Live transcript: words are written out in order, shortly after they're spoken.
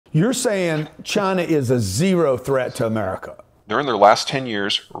You're saying China is a zero threat to America. They're in their last 10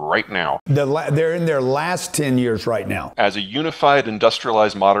 years right now. They're in their last 10 years right now. As a unified,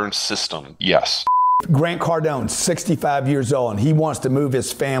 industrialized, modern system, yes. Grant Cardone, 65 years old, and he wants to move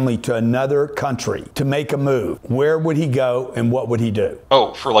his family to another country to make a move. Where would he go and what would he do?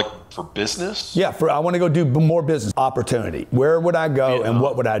 Oh, for business? Yeah, I want to go do more business opportunity. Where would I go and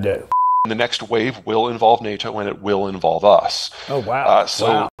what would I do? The next wave will involve NATO and it will involve us. Oh, wow.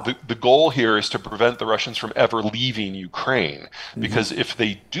 So the goal here is to prevent the Russians from ever leaving Ukraine. Because if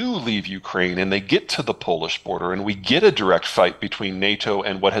they do leave Ukraine and they get to the Polish border and we get a direct fight between NATO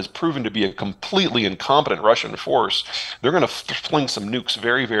and what has proven to be a completely incompetent Russian force, they're going to fling some nukes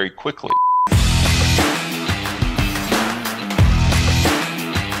very, very quickly.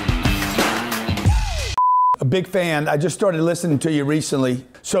 A big fan. I just started listening to you recently.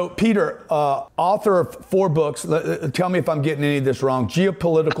 So, Peter, author of 4 books. Tell me if I'm getting any of this wrong.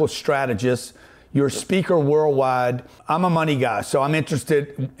 Geopolitical Strategist. You're a speaker worldwide. I'm a money guy, so I'm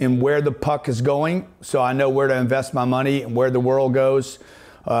interested in where the puck is going, so I know where to invest my money and where the world goes.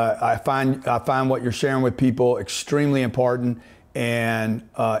 I find what you're sharing with people extremely important and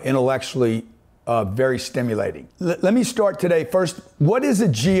intellectually very stimulating. Let me start today. First, what is a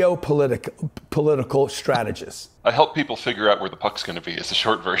geopolitical strategist? I help people figure out where the puck's going to be is the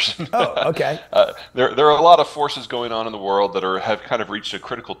short version. Oh, okay. There are a lot of forces going on in the world that have kind of reached a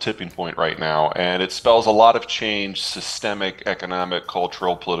critical tipping point right now, and it spells a lot of change, systemic, economic,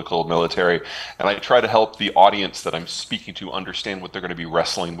 cultural, political, military, and I try to help the audience that I'm speaking to understand what they're going to be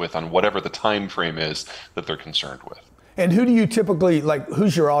wrestling with on whatever the time frame is that they're concerned with. And who do you typically,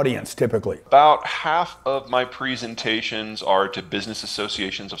 who's your audience typically? About half of my presentations are to business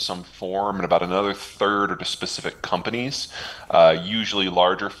associations of some form, and about another third are to specific companies, usually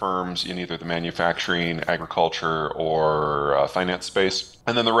larger firms in either the manufacturing, agriculture, or finance space.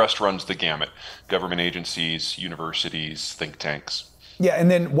 And then the rest runs the gamut: government agencies, universities, think tanks. Yeah,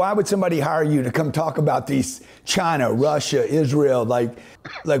 and then why would somebody hire you to come talk about these China, Russia, Israel?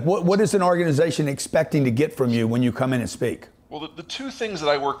 What is an organization expecting to get from you when you come in and speak? Well, the two things that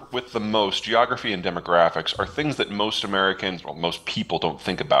I work with the most, geography and demographics, are things that most Americans, well, most people don't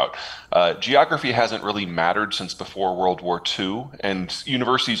think about. Geography hasn't really mattered since before World War II, and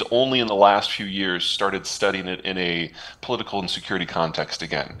universities only in the last few years started studying it in a political and security context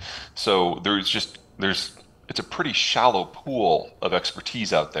again. So it's a pretty shallow pool of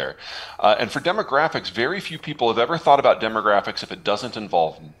expertise out there. And for demographics, very few people have ever thought about demographics if it doesn't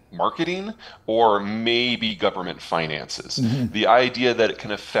involve marketing or maybe government finances. The idea that it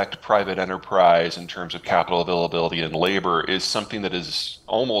can affect private enterprise in terms of capital availability and labor is something that is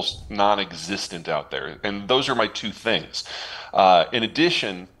almost non-existent out there. And those are my two things. In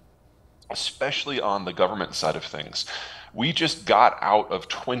addition, especially on the government side of things, we just got out of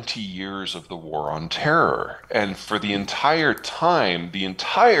 20 years of the war on terror. And for the entire time, the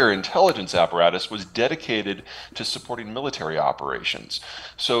entire intelligence apparatus was dedicated to supporting military operations.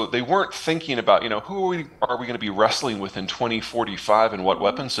 So they weren't thinking about, who are we going to be wrestling with in 2045 and what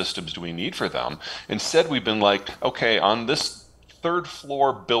weapon systems do we need for them? Instead, we've been like, okay, on this third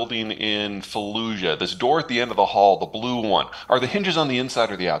floor building in Fallujah, this door at the end of the hall, the blue one, are the hinges on the inside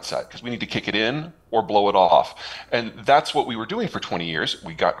or the outside? Because we need to kick it in or blow it off. And that's what we were doing for 20 years.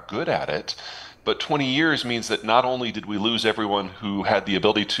 We got good at it. But 20 years means that not only did we lose everyone who had the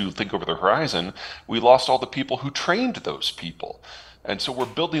ability to think over the horizon, we lost all the people who trained those people. And so we're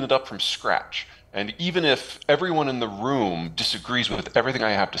building it up from scratch. And even if everyone in the room disagrees with everything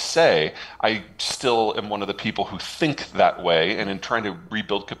I have to say, I still am one of the people who think that way. And in trying to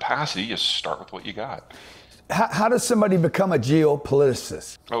rebuild capacity, you start with what you got. How does somebody become a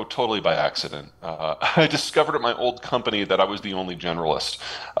geopoliticist? Oh, totally by accident. I discovered at my old company that I was the only generalist,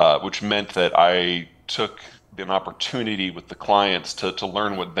 which meant that I took an opportunity with the clients to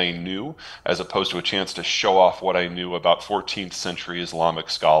learn what they knew, as opposed to a chance to show off what I knew about 14th century Islamic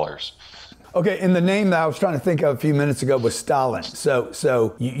scholars. Okay, and the name that I was trying to think of a few minutes ago was Stalin.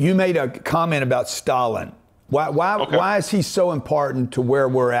 So you made a comment about Stalin. Why is he so important to where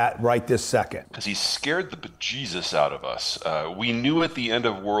we're at right this second? Because he scared the bejesus out of us. We knew at the end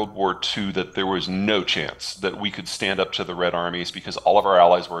of World War II that there was no chance that we could stand up to the Red Armies because all of our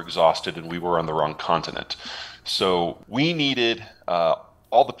allies were exhausted and we were on the wrong continent. So we needed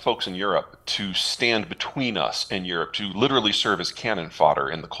all the folks in Europe to stand between us and Europe, to literally serve as cannon fodder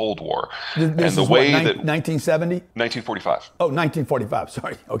in the Cold War. This And the is what, way that 1970? 1945. Oh, 1945.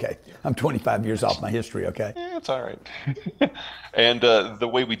 Sorry. Okay. I'm 25 years off my history. Okay. Yeah, it's all right. And the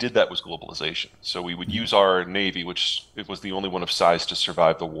way we did that was globalization. So we would use our Navy, which it was the only one of size to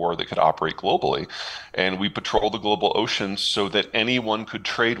survive the war that could operate globally. And we patrolled the global oceans so that anyone could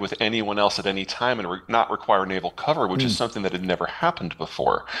trade with anyone else at any time and not require naval cover, which is something that had never happened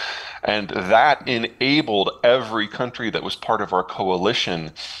before. And that enabled every country that was part of our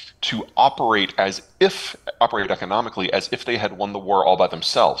coalition to operate economically as if they had won the war all by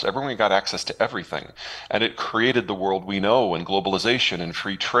themselves. Everyone got access to everything. And it created the world we know, and globalization and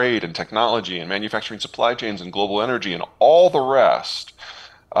free trade and technology and manufacturing supply chains and global energy and all the rest.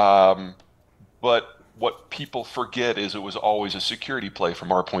 But what people forget is it was always a security play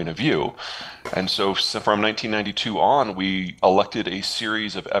from our point of view. And so from 1992 on, we elected a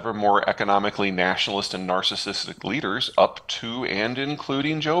series of ever more economically nationalist and narcissistic leaders, up to and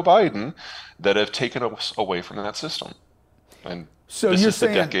including Joe Biden, that have taken us away from that system. And So this you're is the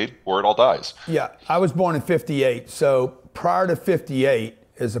saying, decade where it all dies. yeah, I was born in 58. So prior to 58,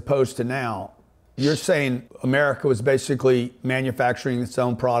 as opposed to now, you're saying America was basically manufacturing its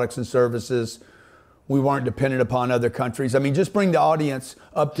own products and services. We weren't dependent upon other countries. I mean, just bring the audience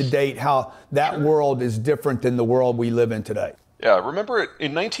up to date how that world is different than the world we live in today. Yeah, remember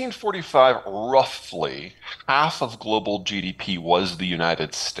in 1945, roughly half of global GDP was the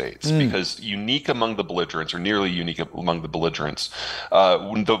United States, because unique among the belligerents, or nearly unique among the belligerents,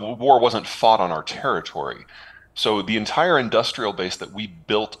 when the war wasn't fought on our territory. So the entire industrial base that we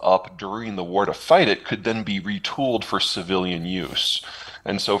built up during the war to fight it could then be retooled for civilian use.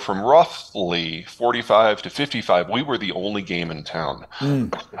 And so from roughly 45 to 55, we were the only game in town.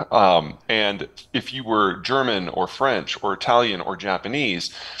 And if you were German or French or Italian or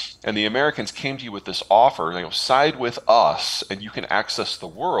Japanese, and the Americans came to you with this offer, side with us and you can access the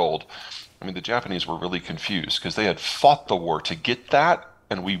world. I mean, the Japanese were really confused because they had fought the war to get that,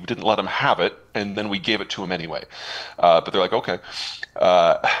 and we didn't let them have it, and then we gave it to them anyway. But they're like, okay.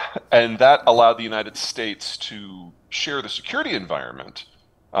 And that allowed the United States to share the security environment.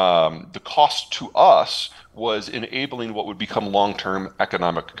 The cost to us was enabling what would become long-term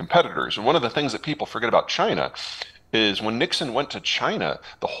economic competitors. And one of the things that people forget about China is when Nixon went to China,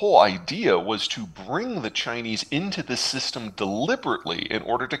 the whole idea was to bring the Chinese into the system deliberately in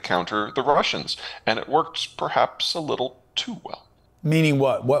order to counter the Russians. And it worked perhaps a little too well. Meaning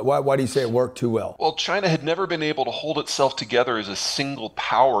what? Why do you say it worked too well? Well, China had never been able to hold itself together as a single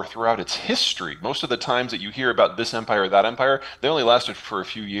power throughout its history. Most of the times that you hear about this empire or that empire, they only lasted for a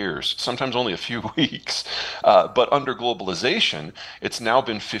few years, sometimes only a few weeks. But under globalization, it's now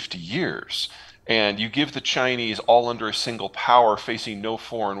been 50 years. And you give the Chinese, all under a single power facing no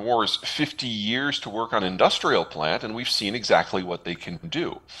foreign wars, 50 years to work on industrial plant, and we've seen exactly what they can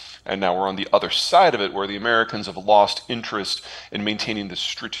do. And now we're on the other side of it, where the Americans have lost interest in maintaining the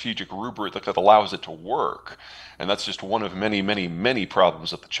strategic rubric that allows it to work. And that's just one of many, many, many problems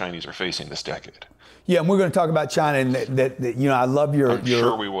that the Chinese are facing this decade. Yeah, and we're going to talk about China, and I love your. I'm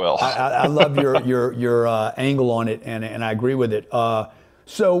sure we will. I love your angle on it, and I agree with it.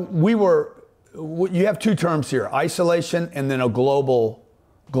 So you have two terms here: isolation and then a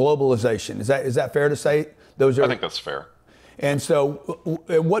globalization. Is that fair to say? I think that's fair. And so,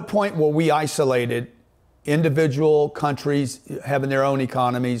 at what point were we isolated? Individual countries having their own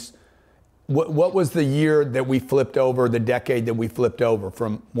economies. What was the year that we flipped over, the decade that we flipped over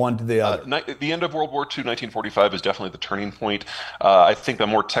from one to the other? The end of World War II, 1945, is definitely the turning point. I think the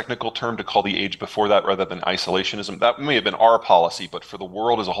more technical term to call the age before that rather than isolationism, that may have been our policy, but for the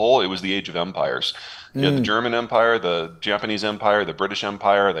world as a whole, it was the age of empires. You had the German Empire, the Japanese Empire, the British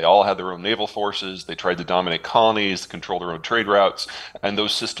Empire. They all had their own naval forces. They tried to dominate colonies, control their own trade routes, and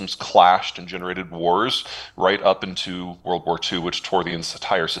those systems clashed and generated wars right up into World War II, which tore the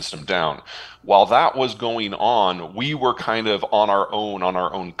entire system down. While that was going on, we were kind of on our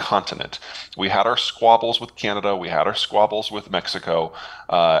own continent. We had our squabbles with Canada, we had our squabbles with Mexico,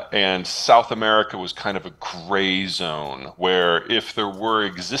 and South America was kind of a gray zone where if there were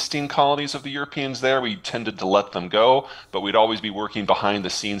existing colonies of the Europeans there, we tended to let them go, but we'd always be working behind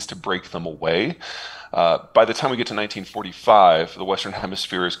the scenes to break them away. By the time we get to 1945, the Western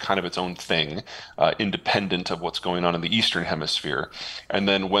Hemisphere is kind of its own thing, independent of what's going on in the Eastern Hemisphere. And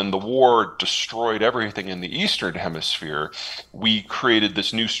then when the war destroyed everything in the Eastern Hemisphere, we created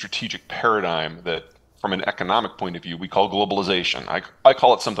this new strategic paradigm that, from an economic point of view, we call globalization. I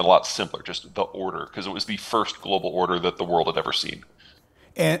call it something a lot simpler, just the order, because it was the first global order that the world had ever seen.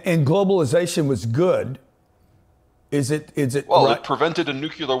 And globalization was good Is it Well, right? it prevented a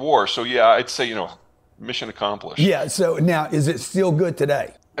nuclear war. So yeah, I'd say, mission accomplished. Yeah. So now, is it still good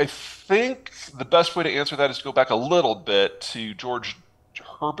today? I think the best way to answer that is to go back a little bit to George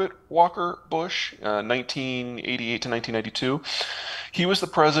Herbert Walker Bush, 1988 to 1992. He was the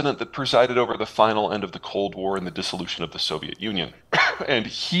president that presided over the final end of the Cold War and the dissolution of the Soviet Union. And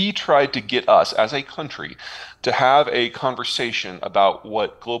he tried to get us as a country to have a conversation about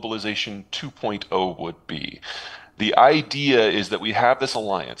what globalization 2.0 would be. The idea is that we have this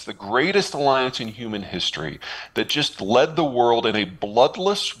alliance, the greatest alliance in human history, that just led the world in a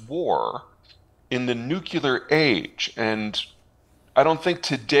bloodless war in the nuclear age. And I don't think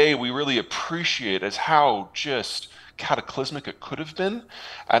today we really appreciate as how just cataclysmic it could have been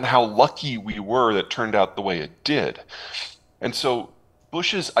and how lucky we were that it turned out the way it did. And so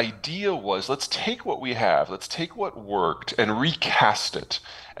Bush's idea was, let's take what we have, let's take what worked and recast it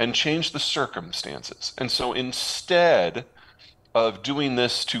and change the circumstances. And so instead of doing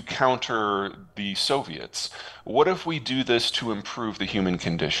this to counter the Soviets, what if we do this to improve the human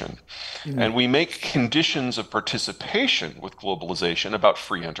condition? And we make conditions of participation with globalization about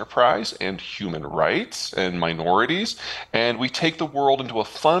free enterprise and human rights and minorities, and we take the world into a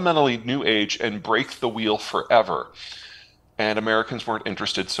fundamentally new age and break the wheel forever. And Americans weren't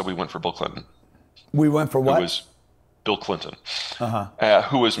interested, so we went for Bill Clinton. We went for what? Who was Bill Clinton,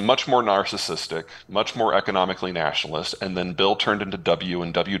 who was much more narcissistic, much more economically nationalist, and then Bill turned into W,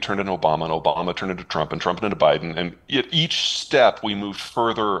 and W turned into Obama, and Obama turned into Trump, and Trump into Biden. And at each step, we moved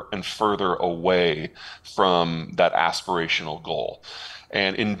further and further away from that aspirational goal.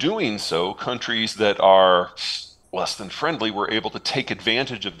 And in doing so, countries that are less than friendly were able to take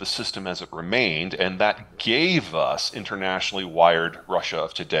advantage of the system as it remained, and that gave us internationally wired Russia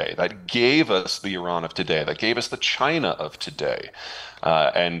of today. That gave us the Iran of today. That gave us the China of today.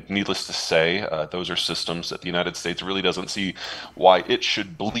 And needless to say, those are systems that the United States really doesn't see why it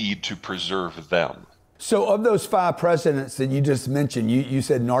should bleed to preserve them. So of those 5 presidents that you just mentioned, you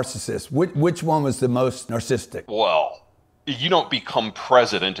said narcissist. Which one was the most narcissistic? Well, you don't become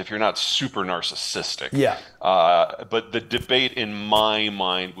president if you're not super narcissistic. Yeah. But the debate in my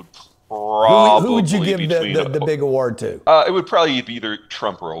mind would probably Who would you give between the big award to? It would probably be either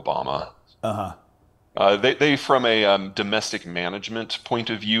Trump or Obama. They from a domestic management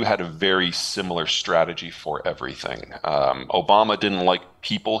point of view, had a very similar strategy for everything. Obama didn't like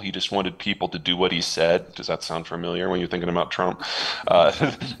people. He just wanted people to do what he said. Does that sound familiar when you're thinking about Trump?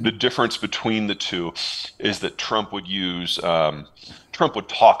 The difference between the two is that Trump would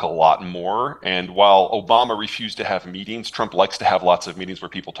talk a lot more. And while Obama refused to have meetings, Trump likes to have lots of meetings where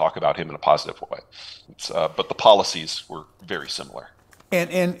people talk about him in a positive way. But the policies were very similar.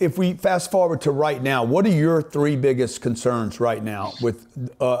 And if we fast forward to right now, what are your 3 biggest concerns right now with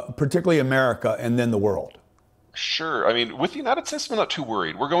particularly America and then the world? Sure. I mean, with the United States, I'm not too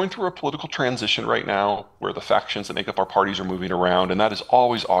worried. We're going through a political transition right now where the factions that make up our parties are moving around, and that is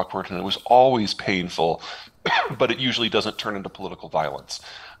always awkward and it was always painful, but it usually doesn't turn into political violence.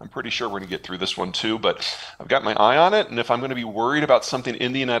 I'm pretty sure we're going to get through this one too, but I've got my eye on it, and if I'm going to be worried about something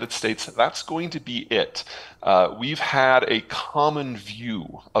in the United States, that's going to be it. We've had a common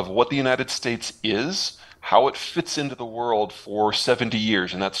view of what the United States is, how it fits into the world for 70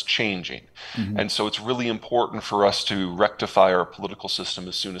 years, and that's changing. And so it's really important for us to rectify our political system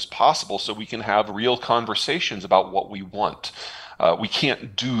as soon as possible so we can have real conversations about what we want. We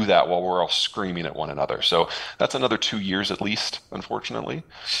can't do that while we're all screaming at one another. So that's another 2 years at least, unfortunately.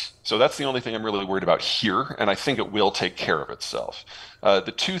 So that's the only thing I'm really worried about here, and I think it will take care of itself.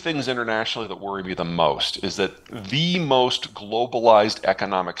 The 2 things internationally that worry me the most is that the most globalized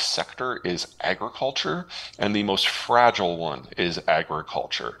economic sector is agriculture, and the most fragile one is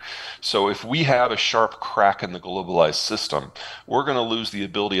agriculture. So if we have a sharp crack in the globalized system, we're going to lose the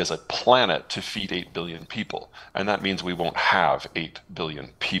ability as a planet to feed 8 billion people, and that means we won't have 8 billion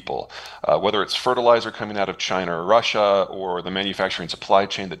people. Whether it's fertilizer coming out of China or Russia, or the manufacturing supply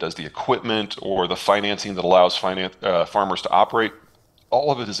chain that does the equipment, or the financing that allows farmers to operate, all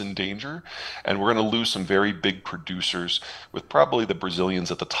of it is in danger, and we're going to lose some very big producers, with probably the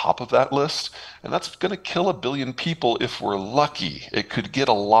Brazilians at the top of that list, and that's going to kill 1 billion people if we're lucky. It could get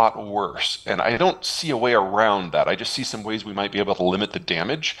a lot worse, and I don't see a way around that. I just see some ways we might be able to limit the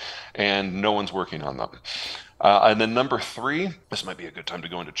damage, and no one's working on them. And then number 3, this might be a good time to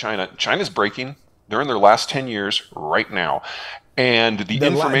go into China. China's breaking. They're in their last 10 years right now, and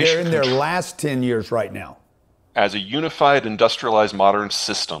they're in their last 10 years right now. As a unified, industrialized, modern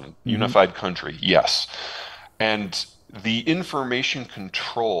system, unified country, yes. And the information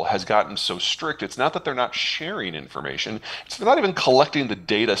control has gotten so strict. It's not that they're not sharing information. It's they're not even collecting the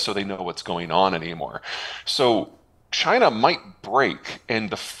data so they know what's going on anymore. So China might break, and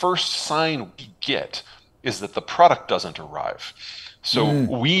the first sign we get is that the product doesn't arrive. So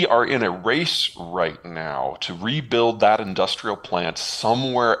we are in a race right now to rebuild that industrial plant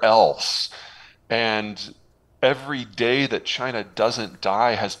somewhere else. And every day that China doesn't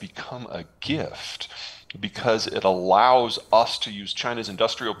die has become a gift because it allows us to use China's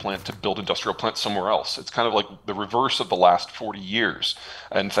industrial plant to build industrial plants somewhere else. It's kind of like the reverse of the last 40 years,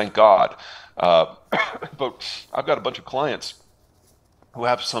 and thank God. Uh, but I've got a bunch of clients who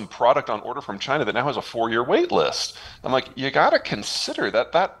have some product on order from China that now has a 4-year wait list. I'm like, you got to consider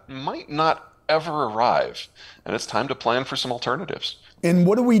that that might not ever arrive, and it's time to plan for some alternatives. And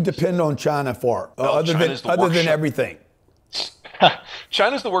what do we depend on China for, other than everything?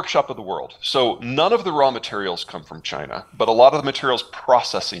 China's the workshop of the world. So none of the raw materials come from China, but a lot of the materials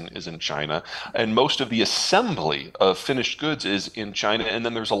processing is in China, and most of the assembly of finished goods is in China. And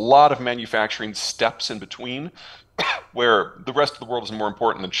then there's a lot of manufacturing steps in between where the rest of the world is more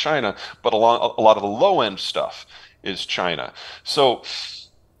important than China, but a lot of the low-end stuff is China. So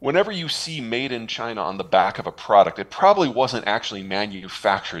whenever you see made in China on the back of a product, it probably wasn't actually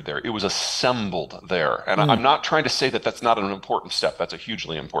manufactured there. It was assembled there. And I'm not trying to say that that's not an important step. That's a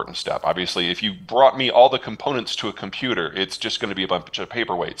hugely important step. Obviously, if you brought me all the components to a computer, it's just going to be a bunch of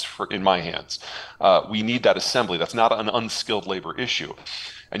paperweights in my hands. We need that assembly. That's not an unskilled labor issue.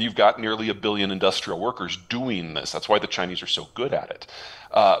 And you've got nearly 1 billion industrial workers doing this. That's why the Chinese are so good at it.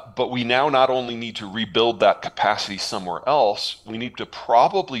 But we now not only need to rebuild that capacity somewhere else, we need to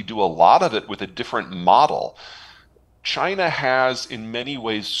probably do a lot of it with a different model. China has, in many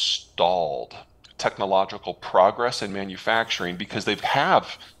ways, stalled technological progress in manufacturing because they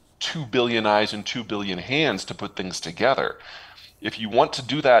have 2 billion eyes and 2 billion hands to put things together. If you want to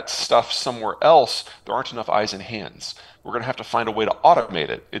do that stuff somewhere else, there aren't enough eyes and hands. We're going to have to find a way to automate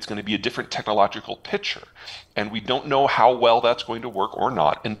it. It's going to be a different technological picture. And we don't know how well that's going to work or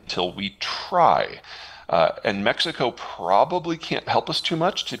not until we try. And Mexico probably can't help us too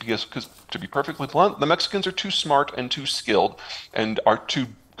much because, to be perfectly blunt, the Mexicans are too smart and too skilled and are too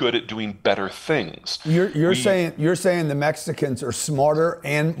good at doing better things. You're saying the Mexicans are smarter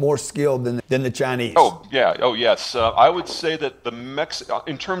and more skilled than the Chinese. Oh yeah, oh yes. I would say that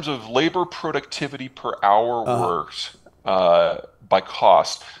in terms of labor productivity per hour worked by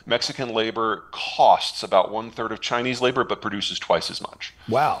cost, Mexican labor costs about 1/3 of Chinese labor, but produces twice as much.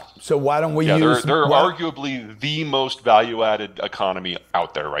 Wow. So why don't we use? They're arguably the most value-added economy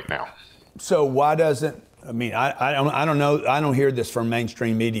out there right now. So why doesn't? I mean, I don't know. I don't hear this from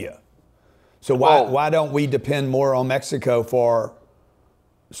mainstream media. So why don't we depend more on Mexico for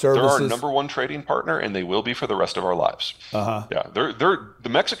services? They're our #1 trading partner, and they will be for the rest of our lives. Yeah, the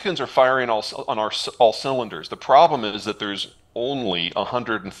Mexicans are firing all cylinders. The problem is that there's only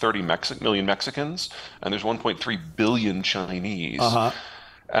 130 million Mexicans, and there's 1.3 billion Chinese,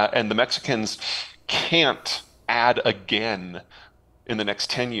 and the Mexicans can't add again in the next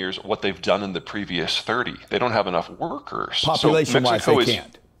 10 years what they've done in the previous 30. They don't have enough workers. Population-wise, they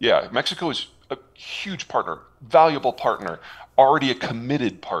can't. Yeah, Mexico is a huge partner, valuable partner, already a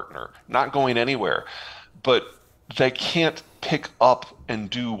committed partner, not going anywhere. But they can't pick up and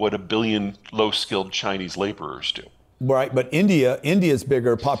do what 1 billion low-skilled Chinese laborers do. Right, but India's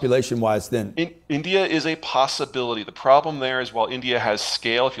bigger population-wise than... India is a possibility. The problem there is while India has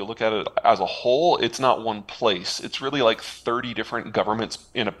scale, if you look at it as a whole, it's not one place. It's really like 30 different governments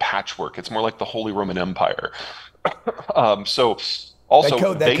in a patchwork. It's more like the Holy Roman Empire. So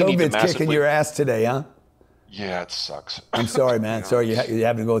also... That COVID's kicking your ass today, huh? Yeah, it sucks. I'm sorry, man. Sorry you're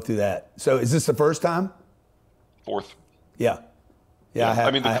having to go through that. So is this the first time? 4th. Yeah. Yeah,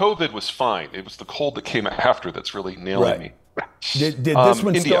 I mean, the COVID was fine. It was the cold that came after that's really nailing me. Did this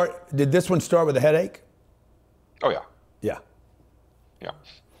one start? Did this one start with a headache? Oh yeah. Yeah. Yeah.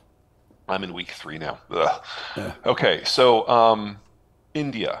 I'm in week 3 now. Yeah. Okay, so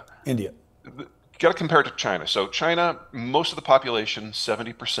India. Got to compare it to China. So China, most of the population,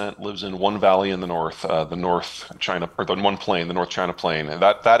 70% lives in one valley in the north, the North China, or the one plain, the North China Plain, and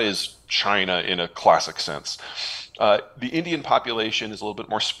that is China in a classic sense. The Indian population is a little bit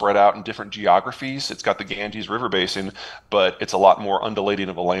more spread out in different geographies. It's got the Ganges River basin, but it's a lot more undulating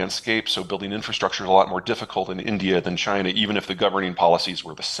of a landscape, so building infrastructure is a lot more difficult in India than China, even if the governing policies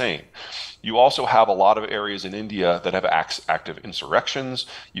were the same. You also have a lot of areas in India that have active insurrections.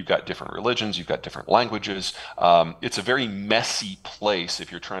 You've got different religions. You've got different languages. It's a very messy place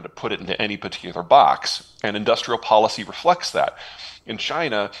if you're trying to put it into any particular box, and industrial policy reflects that. In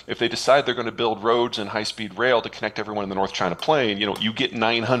China, if they decide they're going to build roads and high-speed rail to connect everyone in the North China Plain, you get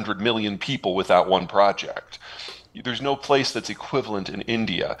 900 million people with that one project. There's no place that's equivalent in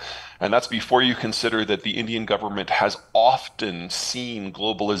India. And that's before you consider that the Indian government has often seen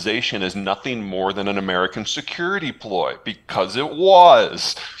globalization as nothing more than an American security ploy, because it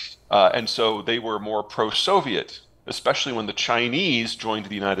was. And so they were more pro-Soviet, especially when the Chinese joined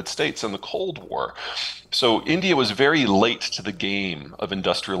the United States in the Cold War. So India was very late to the game of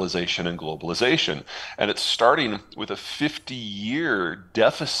industrialization and globalization, and it's starting with a 50-year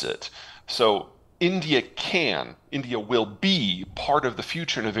deficit. So India will be part of the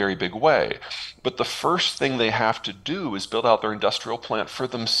future in a very big way. But the first thing they have to do is build out their industrial plant for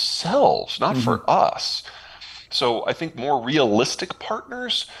themselves, not for us. So I think more realistic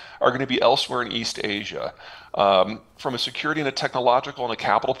partners are going to be elsewhere in East Asia. From a security and a technological and a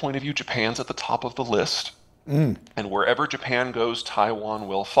capital point of view, Japan's at the top of the list. And wherever Japan goes, Taiwan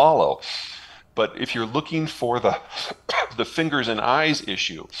will follow. But if you're looking for the fingers and eyes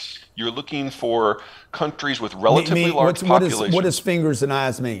issue, you're looking for countries with relatively large populations. What does fingers and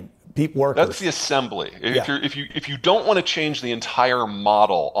eyes mean? Workers. That's the assembly. If you don't want to change the entire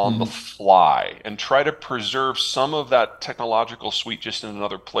model on the fly and try to preserve some of that technological suite just in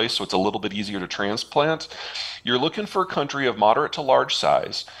another place so it's a little bit easier to transplant, you're looking for a country of moderate to large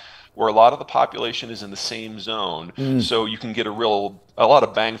size where a lot of the population is in the same zone, so you can get a lot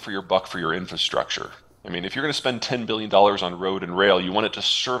of bang for your buck for your infrastructure. I mean, if you're going to spend $10 billion on road and rail, you want it to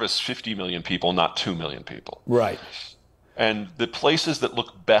service 50 million people, not 2 million people. Right. And the places that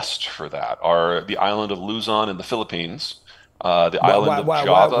look best for that are the island of Luzon in the Philippines, island of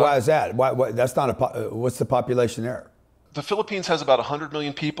Java. Why is that? That's not what's the population there? The Philippines has about 100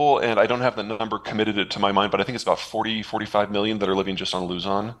 million people, and I don't have the number committed to my mind, but I think it's about 45 million that are living just on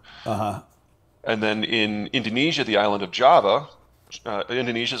Luzon. And then in Indonesia, the island of Java,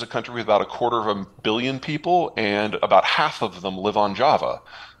 Indonesia is a country with about 250 million people, and about half of them live on Java.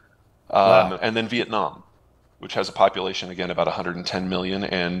 Wow. And then Vietnam, which has a population, again, about 110 million,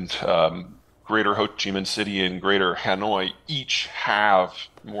 and Greater Ho Chi Minh City and Greater Hanoi each have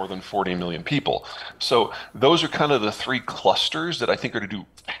more than 40 million people. So those are kind of the three clusters that I think are to do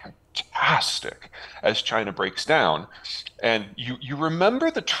fantastic as China breaks down. And you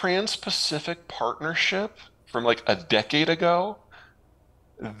remember the Trans-Pacific Partnership from like a decade ago?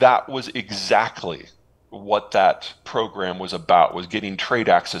 That was exactly what that program was about, was getting trade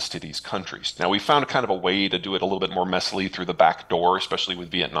access to these countries. Now, we found kind of a way to do it a little bit more messily through the back door, especially with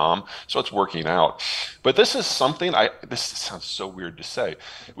Vietnam, so it's working out. But this is something, this sounds so weird to say,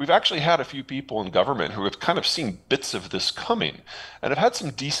 we've actually had a few people in government who have kind of seen bits of this coming and have had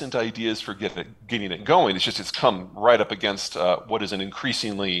some decent ideas for getting it going. It's just it's come right up against what is an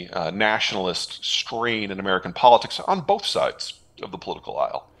increasingly nationalist strain in American politics on both sides of the political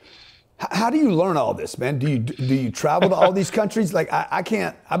aisle. How do you learn all this, man? Do you travel to all these countries? Like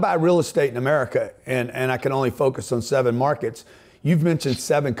I buy real estate in America and I can only focus on 7 markets. You've mentioned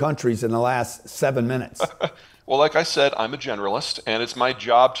 7 countries in the last 7 minutes. Well, like I said, I'm a generalist, and it's my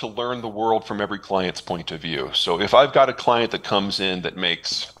job to learn the world from every client's point of view. So if I've got a client that comes in that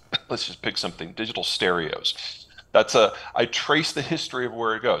makes, let's just pick something, digital stereos. I trace the history of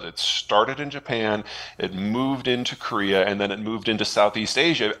where it goes. It started in Japan, it moved into Korea, and then it moved into Southeast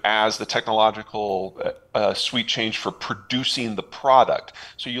Asia as the technological suite changed for producing the product.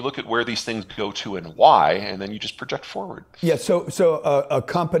 So you look at where these things go to and why, and then you just project forward. Yeah, so a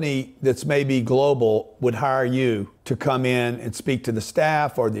company that's maybe global would hire you to come in and speak to the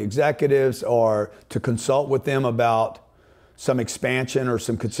staff or the executives or to consult with them about some expansion or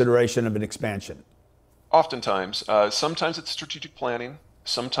some consideration of an expansion. Oftentimes. Sometimes it's strategic planning.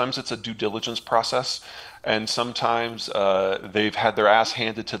 Sometimes it's a due diligence process. And sometimes they've had their ass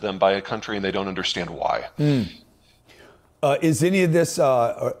handed to them by a country and they don't understand why. Is any of this,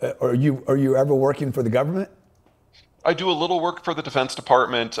 are you ever working for the government? I do a little work for the Defense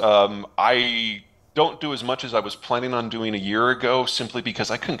Department. I don't do as much as I was planning on doing a year ago, simply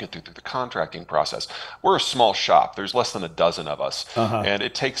because I couldn't get through the contracting process. We're a small shop. There's less than a dozen of us. And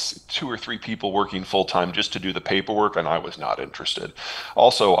it takes 2 or 3 people working full time just to do the paperwork, and I was not interested.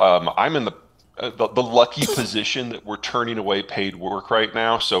 Also, I'm in the lucky position that we're turning away paid work right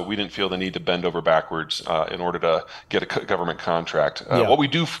now, so we didn't feel the need to bend over backwards in order to get a government contract. What we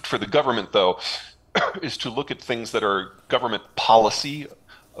do for the government, though, is to look at things that are government policy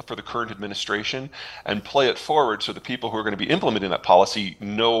for the current administration and play it forward so the people who are going to be implementing that policy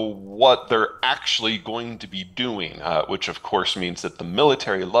know what they're actually going to be doing, which of course means that the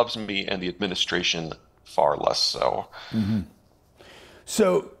military loves me and the administration far less so.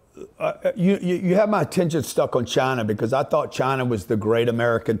 So you have my attention stuck on China, because I thought China was the great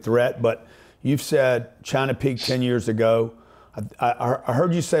American threat, but you've said China peaked 10 years ago. I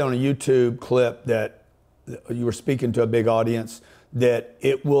heard you say on a YouTube clip that you were speaking to a big audience, that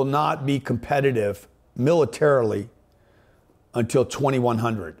it will not be competitive militarily until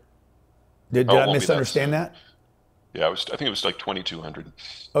 2100. Did I misunderstand that? Yeah, I think it was like 2200.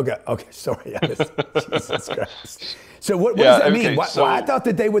 Okay, sorry. Jesus Christ. So what does that mean? Why, I thought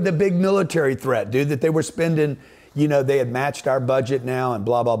that they were the big military threat, dude, that they were spending, they had matched our budget now and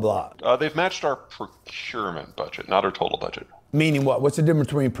blah, blah, blah. They've matched our procurement budget, not our total budget. Meaning what? What's the difference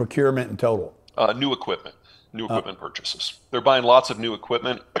between procurement and total? New equipment purchases. They're buying lots of new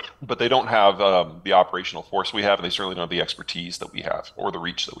equipment, but they don't have the operational force we have, and they certainly don't have the expertise that we have or the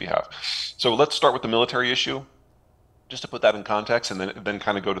reach that we have. So let's start with the military issue, just to put that in context, and then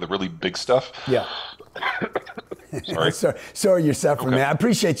kind of go to the really big stuff. Yeah. Sorry. Sorry you're suffering, man. I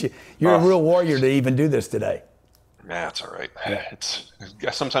appreciate you. You're a real warrior to even do this today. Nah, it's all right.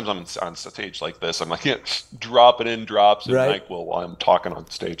 Yeah. Sometimes I'm on stage like this. I'm like, dropping in drops and NyQuil while I'm talking on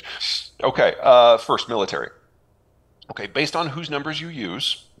stage. Okay, first, military. Okay, based on whose numbers you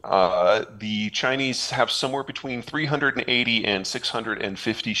use, the Chinese have somewhere between 380 and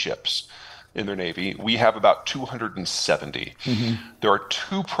 650 ships in their Navy. We have about 270. Mm-hmm. There are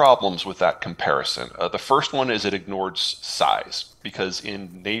two problems with that comparison. The first one is it ignores size, because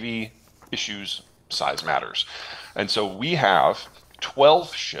in Navy issues, size matters. And so we have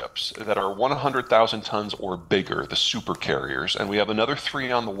 12 ships that are 100,000 tons or bigger, the super carriers, and we have another 3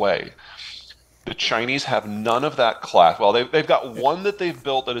 on the way. The Chinese have none of that class. Well, they've got one that they've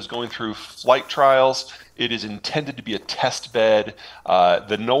built that is going through flight trials. It is intended to be a test bed.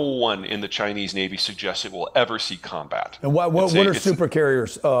 No one in the Chinese Navy suggests it will ever see combat. And what are super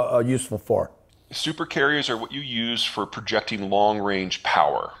carriers useful for? Super carriers are what you use for projecting long-range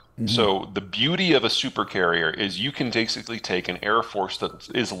power. Mm-hmm. So the beauty of a super carrier is you can basically take an air force that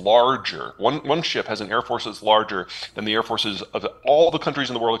is larger. One ship has an air force that's larger than the air forces of all the countries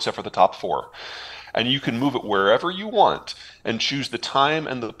in the world except for the top 4. And you can move it wherever you want and choose the time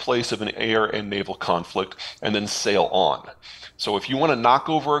and the place of an air and naval conflict and then sail on. So if you want to knock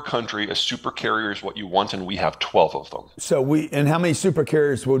over a country, a super carrier is what you want, and we have 12 of them. So and how many super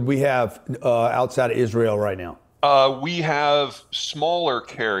carriers would we have outside of Israel right now? We have smaller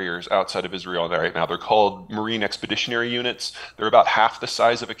carriers outside of Israel right now. They're called Marine Expeditionary Units. They're about half the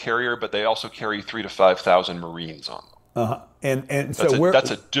size of a carrier, but they also carry 3,000 to 5,000 Marines on them. And so that's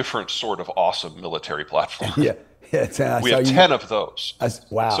a different sort of awesome military platform. Yeah. We have 10 of those.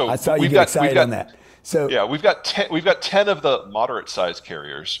 Wow. So I saw you get excited on that. So yeah, we've got 10 of the moderate-sized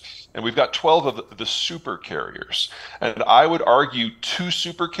carriers, and we've got 12 of the super carriers. And I would argue 2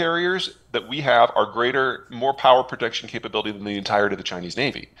 super carriers that we have are more power protection capability than the entirety of the Chinese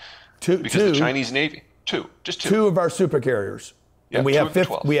Navy. The Chinese Navy, just 2. 2 of our super carriers. Yeah, and we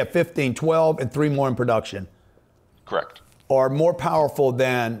have 15, 12, and 3 more in production. Correct. Are more powerful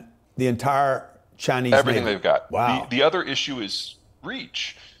than the entire Chinese Everything Navy. They've got. Wow. The other issue is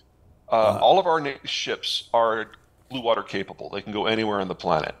reach. All of our ships are blue water capable. They can go anywhere on the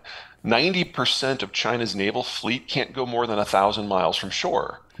planet. 90% of China's naval fleet can't go more than 1,000 miles from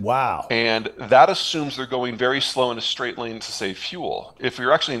shore. Wow. And that assumes they're going very slow in a straight lane to save fuel. If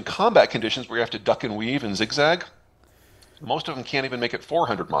you're actually in combat conditions where you have to duck and weave and zigzag, most of them can't even make it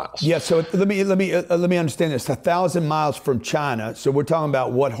 400 miles. Yeah, so let me understand this. 1,000 miles from China. So we're talking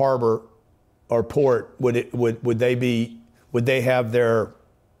about what harbor or port would they have their?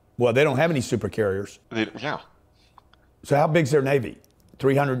 Well, they don't have any super carriers. Yeah. So how big's their Navy?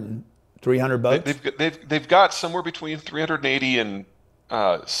 300 boats? They've got somewhere between 380 and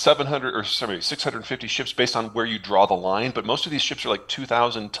 650 ships based on where you draw the line. But most of these ships are like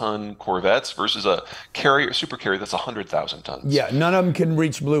 2,000-ton corvettes versus a super carrier that's 100,000 tons. Yeah, none of them can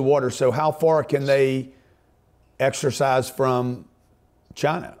reach blue water. So how far can they exercise from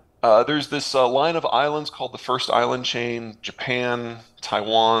China? There's this line of islands called the First Island Chain: Japan,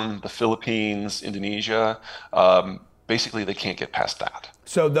 Taiwan, the Philippines, Indonesia. Basically, they can't get past that.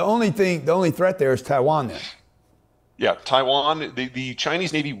 So the only threat there is Taiwan then? Yeah, Taiwan, the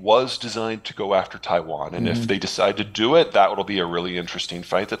Chinese Navy was designed to go after Taiwan. And if they decide to do it, that will be a really interesting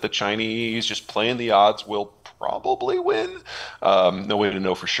fight that the Chinese, just playing the odds, will probably win. No way to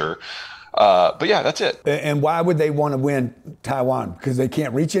know for sure. But yeah, that's it. And why would they want to win Taiwan? Because they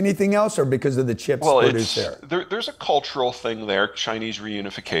can't reach anything else, or because of the chips produced there? There's a cultural thing there, Chinese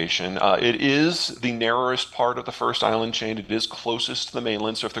reunification. It is the narrowest part of the First Island Chain. It is closest to the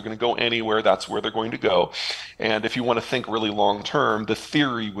mainland, so if they're going to go anywhere, that's where they're going to go. And if you want to think really long term, the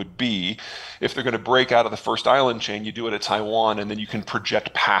theory would be if they're going to break out of the First Island Chain, you do it at Taiwan, and then you can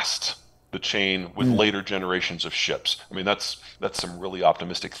project past the chain with later generations of ships. I mean, that's some really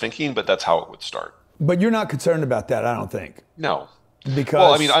optimistic thinking, but that's how it would start. But you're not concerned about that, I don't think. No.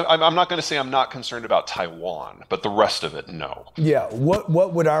 Well, I mean, Because, I'm not going to say I'm not concerned about Taiwan, but the rest of it, no. yeah, what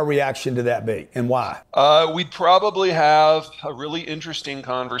would our reaction to that be and why? We'd probably have a really interesting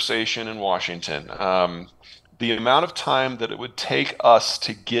conversation in Washington. The amount of time that it would take us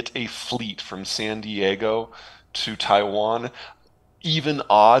to get a fleet from San Diego to Taiwan, even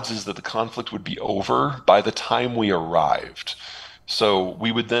odds is that the conflict would be over by the time we arrived. So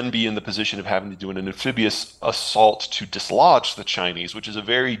we would then be in the position of having to do an amphibious assault to dislodge the Chinese, which is a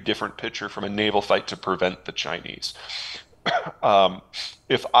very different picture from a naval fight to prevent the Chinese. Um,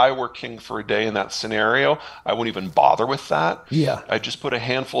 if I were king for a day in that scenario, I wouldn't even bother with that. Yeah. I'd just put a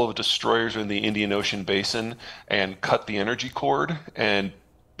handful of destroyers in the Indian Ocean basin and cut the energy cord and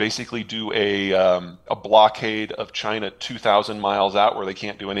basically do a blockade of China 2,000 miles out where they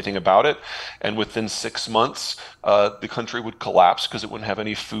can't do anything about it. And within 6 months, the country would collapse because it wouldn't have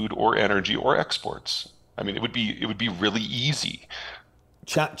any food or energy or exports. I mean, it would be really easy.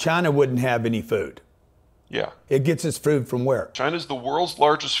 China wouldn't have any food. Yeah. It gets its food from where? China's the world's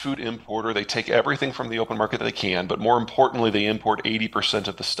largest food importer. They take everything from the open market that they can, but more importantly, they import 80%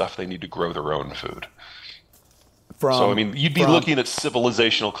 of the stuff they need to grow their own food. So, I mean, you'd be looking at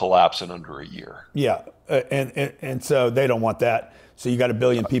civilizational collapse in under a year. Yeah, and so they don't want that. So you got a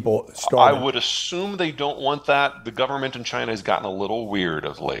billion people starving. I would assume they don't want that. The government in China has gotten a little weird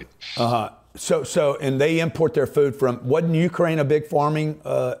of late. And they import their food from, wasn't Ukraine a big farming?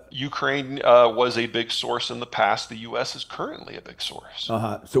 Ukraine was a big source in the past. The U.S. is currently a big source.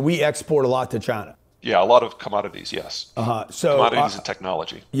 So we export a lot to China. Yeah, a lot of commodities, yes. So commodities and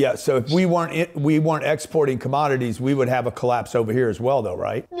technology. Yeah, so if we weren't exporting commodities, we would have a collapse over here as well, though,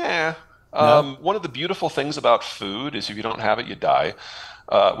 right? Yeah. No? One of the beautiful things about food is if you don't have it, you die,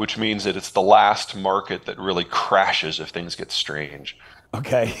 which means that it's the last market that really crashes if things get strange.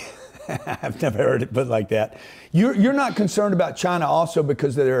 Okay. I've never heard it put like that. You're not concerned about China also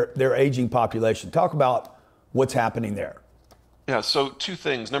because of their aging population. Talk about what's happening there. Yeah, so two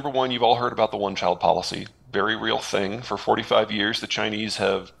things. Number one, you've all heard about the one-child policy. Very real thing. For 45 years, the Chinese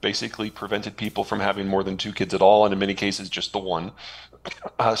have basically prevented people from having more than two kids at all, and in many cases, just the one.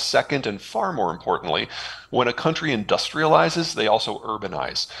 Second, and far more importantly, when a country industrializes, they also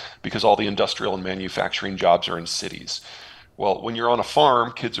urbanize because all the industrial and manufacturing jobs are in cities. Well, when you're on a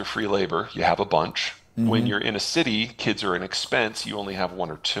farm, kids are free labor. You have a bunch. When you're in a city, kids are an expense. You only have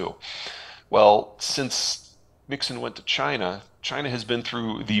one or two. Well, since Nixon went to China, China has been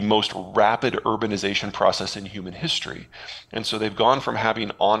through the most rapid urbanization process in human history. And so they've gone from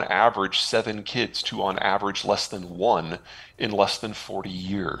having on average 7 kids to on average less than 1 in less than 40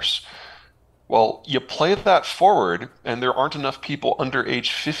 years. Well, you play that forward, and there aren't enough people under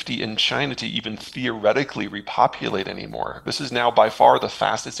age 50 in China to even theoretically repopulate anymore. This is now by far the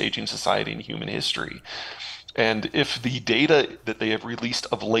fastest aging society in human history. And if the data that they have released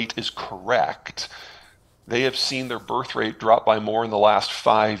of late is correct, they have seen their birth rate drop by more in the last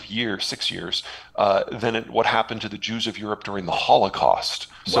 5 years, 6 years, than what happened to the Jews of Europe during the Holocaust.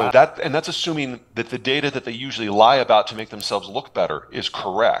 Wow. So that's assuming that the data that they usually lie about to make themselves look better is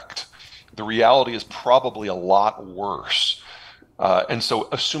correct. The reality is probably a lot worse. And so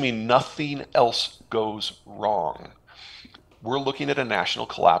assuming nothing else goes wrong, we're looking at a national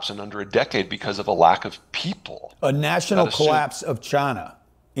collapse in under a decade because of a lack of people. A national collapse of China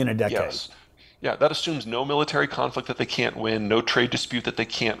in a decade. Yes. Yeah, that assumes no military conflict that they can't win, no trade dispute that they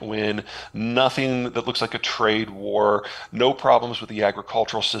can't win, nothing that looks like a trade war, no problems with the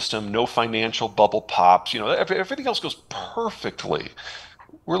agricultural system, no financial bubble pops. Everything else goes perfectly.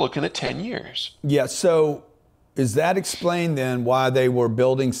 We're looking at 10 years. Yeah, so is that explained then why they were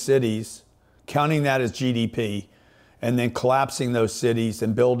building cities, counting that as GDP, and then collapsing those cities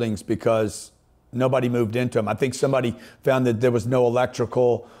and buildings because nobody moved into them? I think somebody found that there was no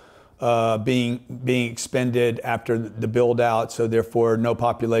electrical being expended after the build out, so therefore no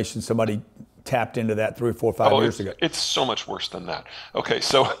population. Somebody tapped into that 3, 4, 5 years ago. It's so much worse than that. Okay,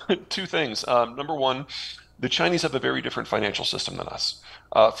 so two things. Number one, the Chinese have a very different financial system than us.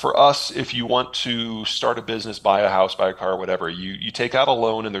 For us, if you want to start a business, buy a house, buy a car, whatever, you take out a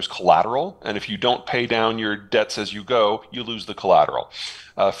loan and there's collateral. And if you don't pay down your debts as you go, you lose the collateral.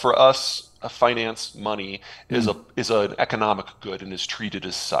 For us, finance, money is an economic good and is treated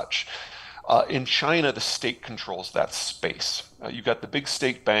as such. In China, the state controls that space. You've got the big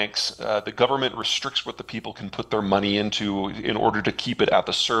state banks. The government restricts what the people can put their money into in order to keep it at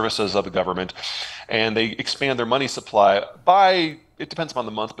the services of the government. And they expand their money supply by, it depends upon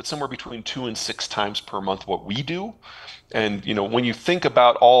the month, but somewhere between 2 and 6 times per month what we do. And when you think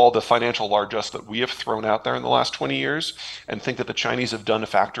about all the financial largesse that we have thrown out there in the last 20 years and think that the Chinese have done a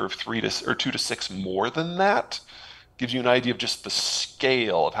factor of 2 to 6 more than that, Gives you an idea of just the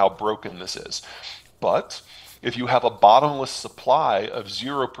scale of how broken this is. But if you have a bottomless supply of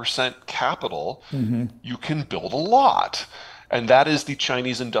 0% capital, you can build a lot. And that is the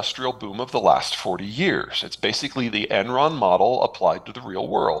Chinese industrial boom of the last 40 years. It's basically the Enron model applied to the real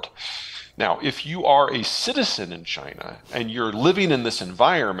world. Now, if you are a citizen in China and you're living in this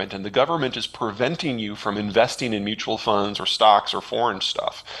environment and the government is preventing you from investing in mutual funds or stocks or foreign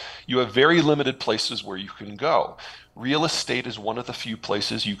stuff, you have very limited places where you can go. Real estate is one of the few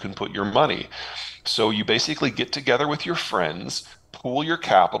places you can put your money. So you basically get together with your friends, pool your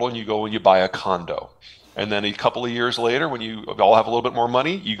capital, and you go and you buy a condo. And then a couple of years later, when you all have a little bit more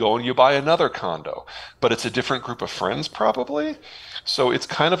money, you go and you buy another condo. But it's a different group of friends, probably. So it's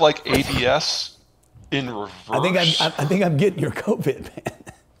kind of like ABS in reverse. I think I'm getting your COVID,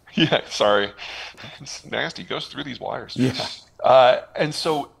 man. Yeah, sorry. It's nasty. It goes through these wires. Yeah. And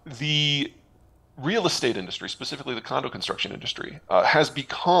so the real estate industry, specifically the condo construction industry, has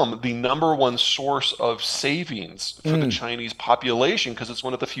become the #1 source of savings for the Chinese population because it's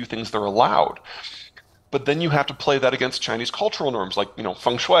one of the few things they're allowed. But then you have to play that against Chinese cultural norms, like,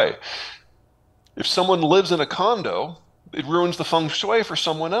 feng shui. If someone lives in a condo, it ruins the feng shui for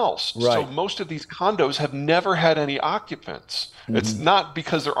someone else. Right. So most of these condos have never had any occupants. It's not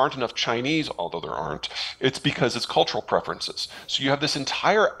because there aren't enough Chinese, although there aren't. It's because it's cultural preferences. So you have this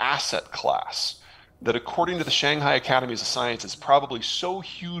entire asset class that, according to the Shanghai Academies of Science, is probably so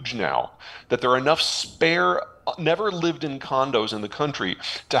huge now that there are enough spare, never lived in condos in the country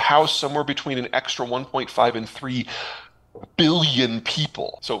to house somewhere between an extra 1.5 and 3 billion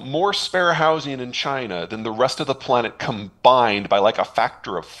people. So more spare housing in China than the rest of the planet combined by like a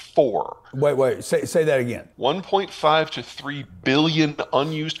factor of 4. Wait, say that again. 1.5 to 3 billion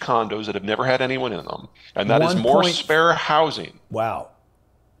unused condos that have never had anyone in them. And that is more spare housing. Wow.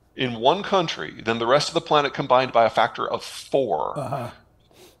 In one country than the rest of the planet combined by a factor of 4.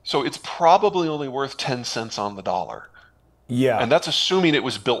 So it's probably only worth 10 cents on the dollar. Yeah. And that's assuming it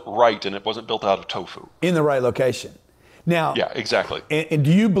was built right and it wasn't built out of tofu. In the right location. Now, yeah, exactly. And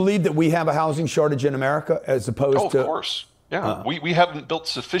do you believe that we have a housing shortage in America as opposed to? Of course. Yeah. We haven't built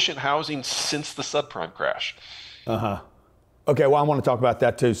sufficient housing since the subprime crash. Okay, well, I want to talk about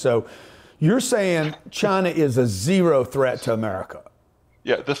that too. So you're saying China is a zero threat to America?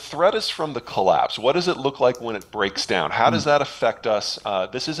 Yeah, the threat is from the collapse. What does it look like when it breaks down? How does that affect us?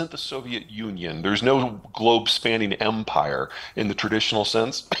 This isn't the Soviet Union. There's no globe-spanning empire in the traditional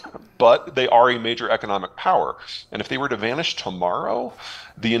sense, but they are a major economic power. And if they were to vanish tomorrow,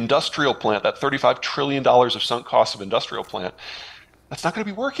 the industrial plant, that $35 trillion of sunk costs of industrial plant, that's not going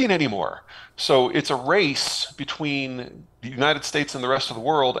to be working anymore. So it's a race between the United States and the rest of the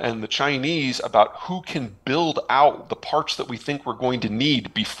world and the Chinese about who can build out the parts that we think we're going to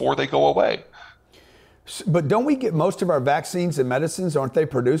need before they go away. But don't we get most of our vaccines and medicines, aren't they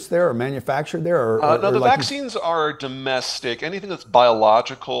produced there or manufactured there? No, the vaccines are domestic. Anything that's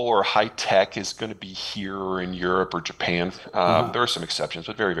biological or high tech is going to be here or in Europe or Japan. There are some exceptions,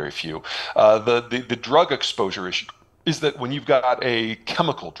 but very, very few. The drug exposure issue is that when you've got a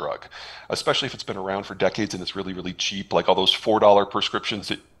chemical drug, especially if it's been around for decades and it's really, really cheap, like all those $4 prescriptions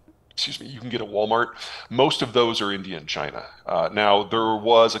that, you can get at Walmart, most of those are India and China. Now, there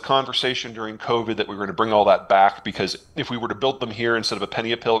was a conversation during COVID that we were going to bring all that back because if we were to build them here instead of a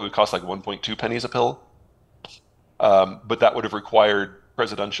penny a pill, it would cost like 1.2 pennies a pill. But that would have required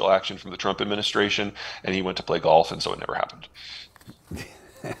presidential action from the Trump administration, and he went to play golf, and so it never happened.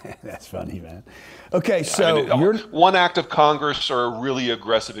 That's funny, man. Okay, so you're one act of Congress or a really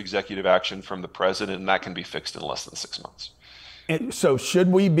aggressive executive action from the president, and that can be fixed in less than 6 months. And so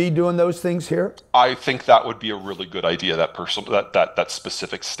should we be doing those things here? I think that would be a really good idea. That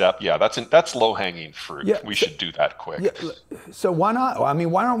specific step, yeah, that's low hanging fruit. Yeah, we should do that quick. Yeah, so why not? I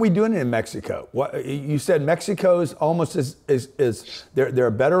mean, why aren't we doing it in Mexico? You said Mexico's almost they're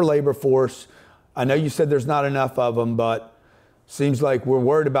a better labor force. I know you said there's not enough of them, but seems like we're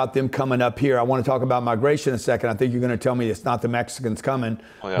worried about them coming up here. I want to talk about migration in a second. I think you're going to tell me it's not the Mexicans coming.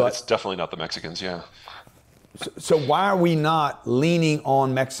 Well, yeah, it's definitely not the Mexicans, yeah. So why are we not leaning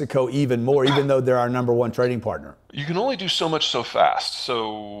on Mexico even more, even though they're our #1 trading partner? You can only do so much so fast.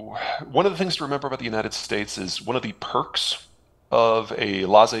 So one of the things to remember about the United States is one of the perks of a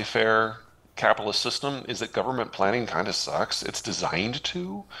laissez-faire capitalist system is that government planning kind of sucks. It's designed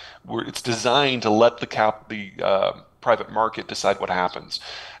to. It's designed to let the private market decide what happens.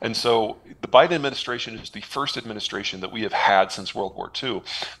 And so the Biden administration is the first administration that we have had since World War II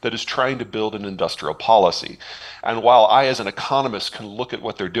that is trying to build an industrial policy. And while I, as an economist, can look at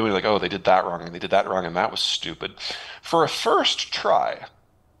what they're doing like, oh, they did that wrong and they did that wrong and that was stupid, for a first try,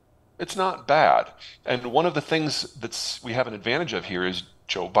 It's not bad. And one of the things we have an advantage of here is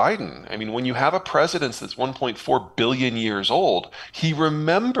Joe Biden. I mean, when you have a president that's 1.4 billion years old, he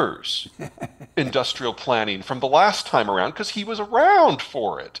remembers industrial planning from the last time around because he was around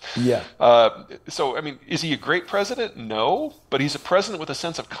for it. Yeah. So, I mean, is he a great president? No, but he's a president with a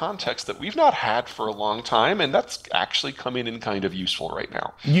sense of context that we've not had for a long time, and that's actually coming in kind of useful right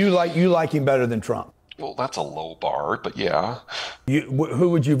now. You like him better than Trump? Well, that's a low bar, but yeah. Who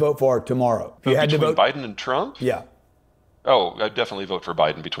would you vote for tomorrow? If you had Between to vote? Biden and Trump? Yeah. Oh, I'd definitely vote for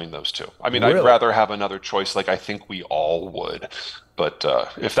Biden between those two. I mean, Really? I'd rather have another choice like I think we all would. But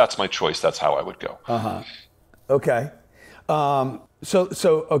if that's my choice, that's how I would go. Okay.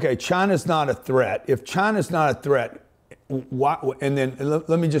 Okay, China's not a threat. If China's not a threat, why, and then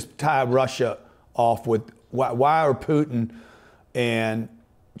let me just tie Russia off with why are Putin and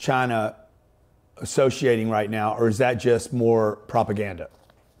China associating right now, or is that just more propaganda?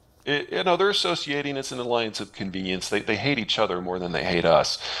 They're associating. It's an alliance of convenience. They hate each other more than they hate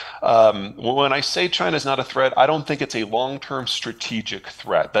us. When I say China's not a threat, I don't think it's a long-term strategic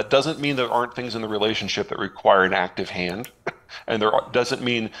threat. That doesn't mean there aren't things in the relationship that require an active hand, and there doesn't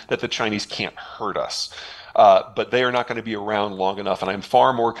mean that the Chinese can't hurt us. But they are not going to be around long enough, and I'm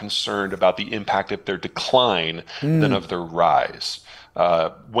far more concerned about the impact of their decline than of their rise.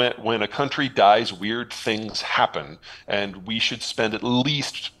 When a country dies, weird things happen, and we should spend at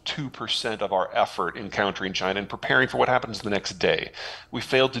least 2% of our effort in countering China and preparing for what happens the next day. We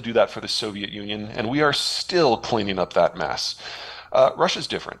failed to do that for the Soviet Union, and we are still cleaning up that mess. Russia's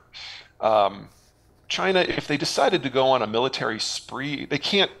different. China, if they decided to go on a military spree, they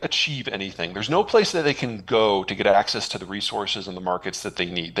can't achieve anything. There's no place that they can go to get access to the resources and the markets that they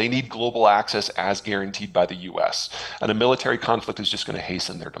need. They need global access as guaranteed by the US. And a military conflict is just going to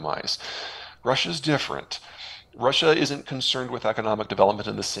hasten their demise. Russia's different. Russia isn't concerned with economic development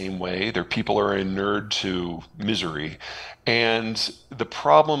in the same way. Their people are inured to misery. And the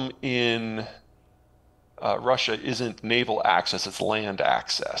problem in Russia isn't naval access, it's land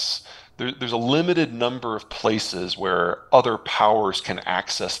access. There's a limited number of places where other powers can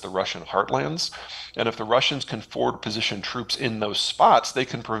access the Russian heartlands. And if the Russians can forward position troops in those spots, they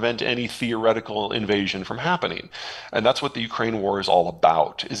can prevent any theoretical invasion from happening. And that's what the Ukraine war is all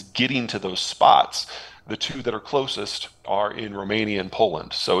about, is getting to those spots. The two that are closest are in Romania and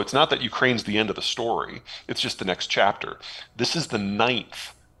Poland. So it's not that Ukraine's the end of the story. It's just the next chapter. This is the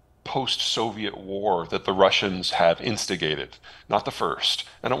 9th post-Soviet war that the Russians have instigated, not the first.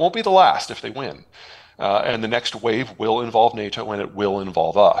 And it won't be the last if they win. And the next wave will involve NATO, and it will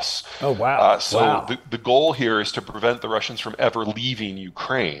involve us. Oh, wow. So the goal here is to prevent the Russians from ever leaving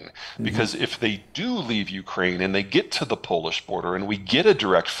Ukraine. Because if they do leave Ukraine and they get to the Polish border and we get a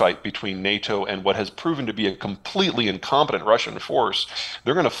direct fight between NATO and what has proven to be a completely incompetent Russian force,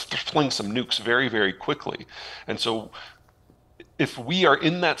 they're going to fling some nukes very, very quickly. And so if we are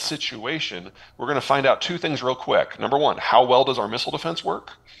in that situation, we're going to find out two things real quick. Number one, how well does our missile defense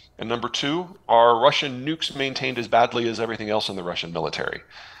work? And number two, are Russian nukes maintained as badly as everything else in the Russian military?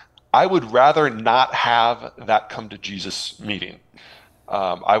 I would rather not have that come to Jesus meeting.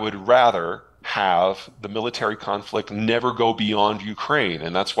 I would rather have the military conflict never go beyond Ukraine,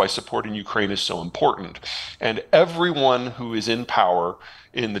 and that's why supporting Ukraine is so important. And everyone who is in power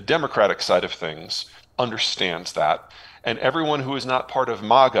in the Democratic side of things understands that. And everyone who is not part of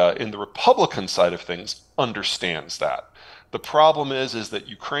MAGA in the Republican side of things understands that. The problem is that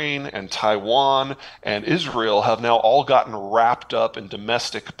Ukraine and Taiwan and Israel have now all gotten wrapped up in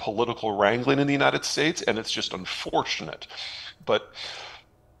domestic political wrangling in the United States, and it's just unfortunate. But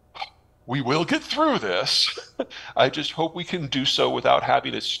we will get through this. I just hope we can do so without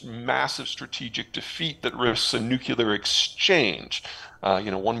having a massive strategic defeat that risks a nuclear exchange,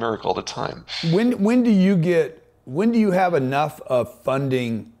 one miracle at a time. When do you have enough of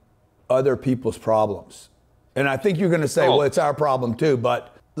funding other people's problems? And I think you're going to say, well, it's our problem too,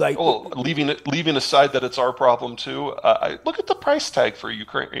 but leaving aside that it's our problem too, look at the price tag for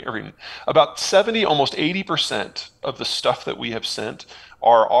Ukraine. About 70, almost 80% of the stuff that we have sent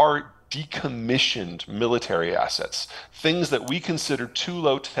are our decommissioned military assets, things that we consider too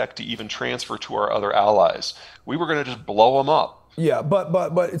low tech to even transfer to our other allies. We were going to just blow them up. Yeah, but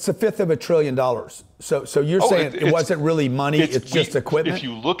it's $500 billion. So you're saying it wasn't really money, it's just equipment? If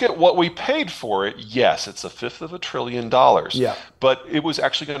you look at what we paid for it, yes, it's $500 billion. Yeah. But it was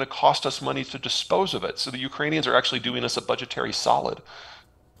actually going to cost us money to dispose of it. So the Ukrainians are actually doing us a budgetary solid.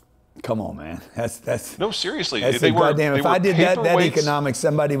 Come on, man. That's no, seriously. Goddamn, if I did that economics,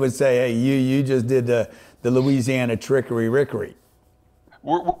 somebody would say, hey, you just did the Louisiana trickery-rickery.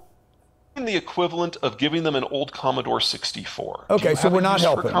 the equivalent of giving them an old Commodore 64. Do Okay, you so have we're a not use for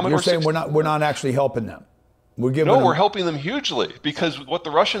helping. Commodore You're saying 64? we're not actually helping them. We're giving No, them. we're helping them hugely because what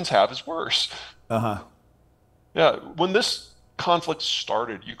the Russians have is worse. Uh-huh. Yeah, when this conflict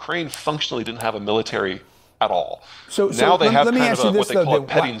started, Ukraine functionally didn't have a military at all. So Now they have let me kind of ask you what this they though. call a Then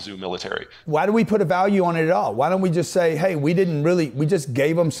petting zoo military. why do we put a value on it at all? Why don't we just say, hey, we just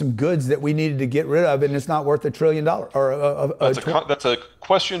gave them some goods that we needed to get rid of, and it's not worth $1 trillion or That's a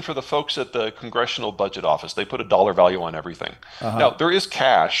question for the folks at the Congressional Budget Office. They put a dollar value on everything. Now, there is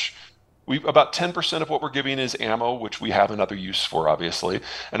cash. About 10% of what we're giving is ammo, which we have another use for, obviously,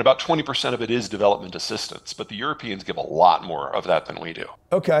 and about 20% of it is development assistance. But the Europeans give a lot more of that than we do.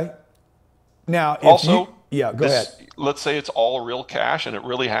 Okay. Now, Also, yeah, go ahead. let's say it's all real cash, and it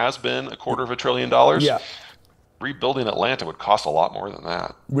really has been $250 billion. Yeah. Rebuilding Atlanta would cost a lot more than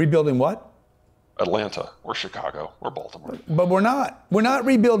that. Rebuilding what? Atlanta, or Chicago, or Baltimore. But we're not. We're not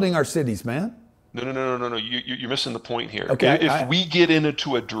rebuilding our cities, man. No. You're missing the point here. Okay, If we get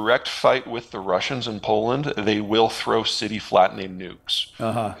into a direct fight with the Russians in Poland, they will throw city flattening nukes.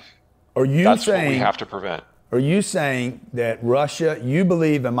 Are you That's saying what we have to prevent. Are you saying that Russia, you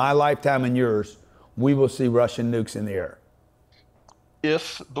believe in my lifetime and yours, we will see Russian nukes in the air?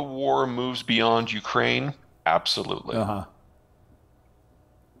 If the war moves beyond Ukraine, absolutely. Yeah,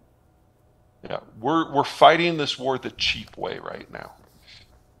 we're fighting this war the cheap way right now.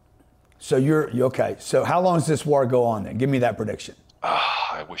 So you're okay. So how long does this war go on then? Give me that prediction.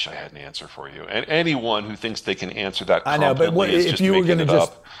 I wish I had an answer for you. And anyone who thinks they can answer that I know, but is if just you were making going to it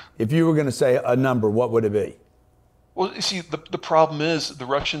just up. if you were going to say a number, what would it be? Well, you see, the problem is the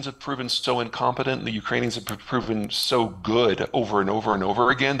Russians have proven so incompetent and the Ukrainians have proven so good over and over and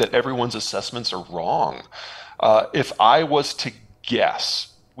over again that everyone's assessments are wrong. If I was to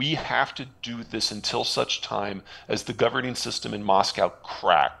guess, we have to do this until such time as the governing system in Moscow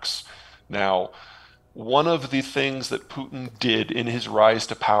cracks. Now, one of the things that Putin did in his rise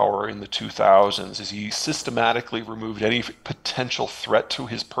to power in the 2000s is he systematically removed any potential threat to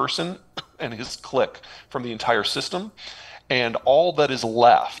his person and his clique from the entire system. And all that is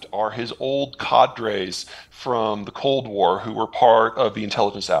left are his old cadres from the Cold War who were part of the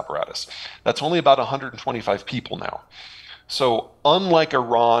intelligence apparatus. That's only about 125 people now. So unlike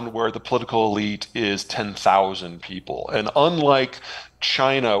Iran, where the political elite is 10,000 people, and unlike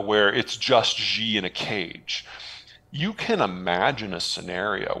China, where it's just Xi in a cage, you can imagine a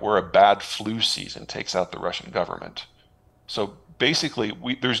scenario where a bad flu season takes out the Russian government. So basically,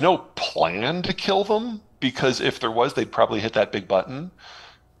 there's no plan to kill them, because if there was, they'd probably hit that big button.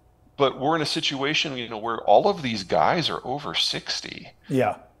 But we're in a situation, where all of these guys are over 60.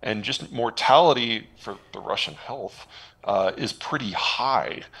 Yeah. And just mortality for the Russian health is pretty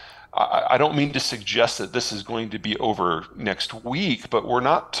high. I don't mean to suggest that this is going to be over next week, but we're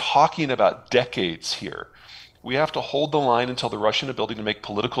not talking about decades here. We have to hold the line until the Russian ability to make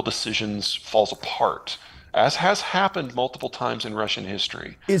political decisions falls apart, as has happened multiple times in Russian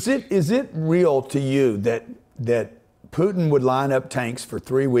history. Is it real to you that Putin would line up tanks for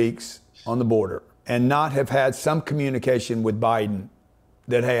 3 weeks on the border and not have had some communication with Biden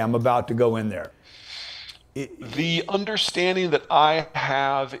that, hey, I'm about to go in there? The understanding that I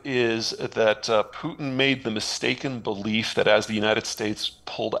have is that Putin made the mistaken belief that as the United States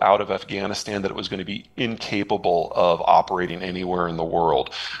pulled out of Afghanistan, that it was going to be incapable of operating anywhere in the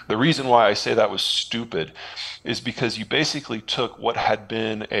world. The reason why I say that was stupid is because you basically took what had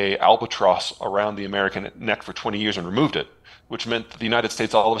been a albatross around the American neck for 20 years and removed it, which meant that the United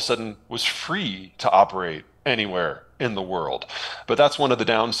States all of a sudden was free to operate anywhere in the world. But that's one of the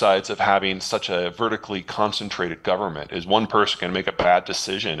downsides of having such a vertically concentrated government, is one person can make a bad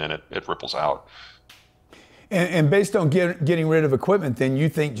decision and it ripples out. And based on getting rid of equipment, then you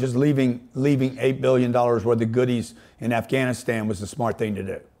think just leaving $8 billion worth of goodies in Afghanistan was the smart thing to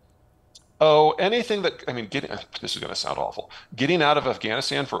do? Oh, anything that, this is going to sound awful. Getting out of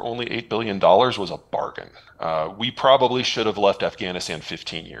Afghanistan for only $8 billion was a bargain. We probably should have left Afghanistan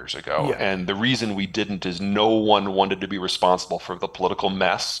 15 years ago. Yeah. And the reason we didn't is no one wanted to be responsible for the political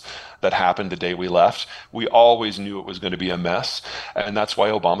mess that happened the day we left. We always knew it was going to be a mess. And that's why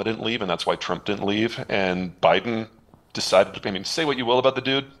Obama didn't leave, and that's why Trump didn't leave. And Biden decided to, say what you will about the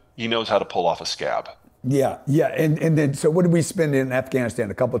dude, he knows how to pull off a scab. Yeah. And then, so what did we spend in Afghanistan?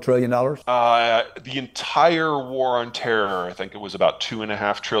 A couple $1 trillion? The entire war on terror, I think it was about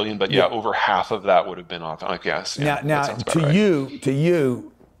 $2.5 trillion, but yeah, over half of that would have been on gas. Yeah, now to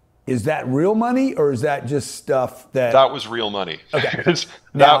you, is that real money, or is that just stuff that was real money? Okay.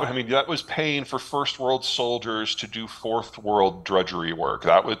 that was paying for first world soldiers to do fourth world drudgery work.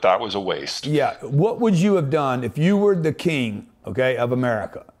 That was a waste. Yeah. What would you have done if you were the king, of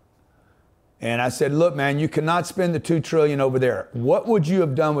America? And I said, look, man, you cannot spend the $2 trillion over there. What would you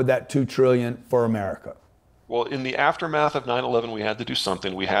have done with that $2 trillion for America? Well, in the aftermath of 9/11, we had to do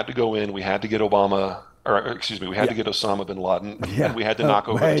something. We had to go in. We had to get Obama, or excuse me, we had to get Osama bin Laden, and we had to knock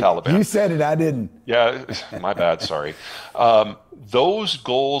over the Taliban. You said it, I didn't. Yeah, my bad, sorry. Those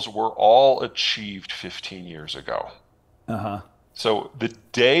goals were all achieved 15 years ago. So the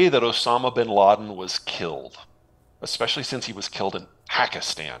day that Osama bin Laden was killed, especially since he was killed in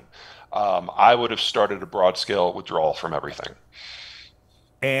Pakistan, I would have started a broad-scale withdrawal from everything.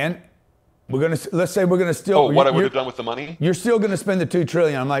 And let's say we're gonna still. Oh, what I would have done with the money? You're still gonna spend the $2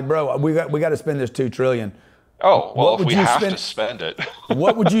 trillion. I'm like, bro, we got to spend this $2 trillion. Oh, well, if we have to spend it.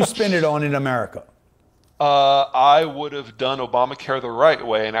 What would you spend it on in America? I would have done Obamacare the right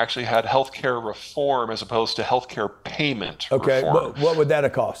way and actually had healthcare reform as opposed to healthcare payment reform. What would that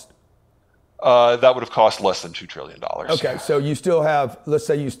have cost? That would have cost less than $2 trillion. Okay, so you still have, let's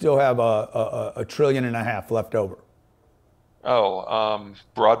say you still have a trillion and a half left over. Oh,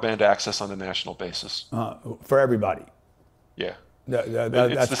 broadband access on a national basis. For everybody. Yeah.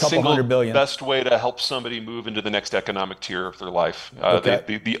 That's a couple $100 billion. Best way to help somebody move into the next economic tier of their life.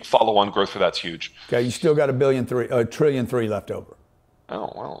 The follow-on growth for that's huge. Okay, you still got $1.3 trillion left over.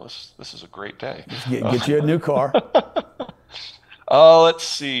 Oh well, this is a great day. Get you a new car. Let's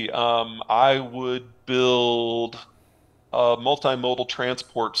see. I would build a multimodal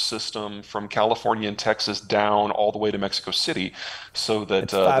transport system from California and Texas down all the way to Mexico City, so that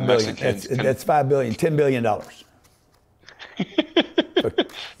the Mexicans. That's $5 billion, $10 billion.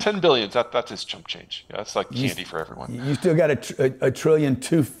 10 billion. That's his chump change. Yeah, that's like candy for everyone. You still got a trillion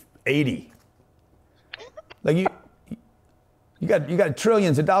 280. Like you got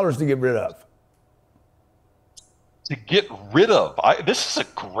trillions of dollars to get rid of. To get rid of. This is a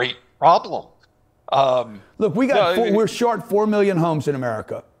great problem. Look, we're short 4 million homes in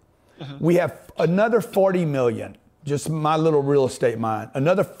America. We have another 40 million. Just my little real estate mind.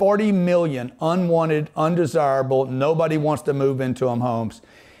 Another 40 million unwanted, undesirable, nobody wants to move into them homes.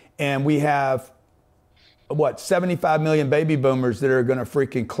 And we have, 75 million baby boomers that are going to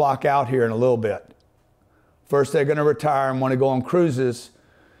freaking clock out here in a little bit. First, they're going to retire and want to go on cruises.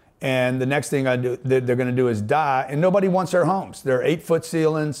 And the next thing they're going to do is die. And nobody wants their homes. They're 8-foot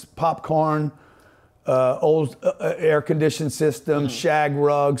ceilings, popcorn, old air-conditioned systems, shag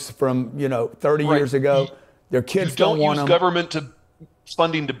rugs from, 30 years ago. Their kids don't want them. You don't use government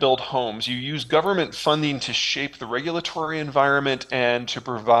funding to build homes. You use government funding to shape the regulatory environment and to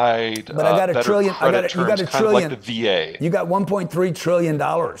provide but I got a better trillion. credit You got a terms, trillion. kind of like the VA. You got $1.3 trillion.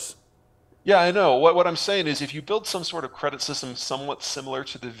 Yeah, I know. What I'm saying is if you build some sort of credit system somewhat similar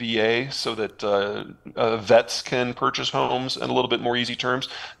to the VA so that vets can purchase homes in a little bit more easy terms,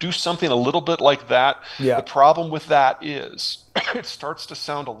 do something a little bit like that. Yeah. The problem with that is it starts to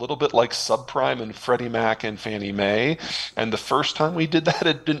sound a little bit like subprime and Freddie Mac and Fannie Mae. And the first time we did that,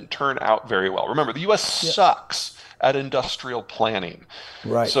 it didn't turn out very well. Remember, the U.S. sucks at industrial planning.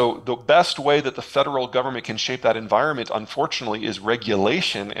 Right. So the best way that the federal government can shape that environment, unfortunately, is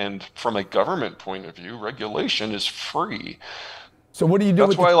regulation. And from a government point of view, regulation is free. So what do you do?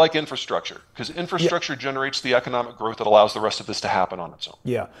 That's why I like infrastructure, because infrastructure generates the economic growth that allows the rest of this to happen on its own.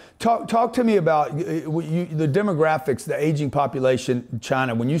 Yeah. Talk to me about the demographics, the aging population in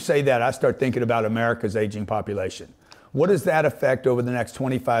China. When you say that, I start thinking about America's aging population. What does that affect over the next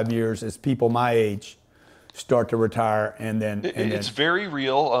 25 years as people my age start to retire it's very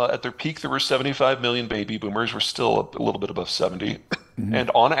real. At their peak, there were 75 million baby boomers. We're still a little bit above 70.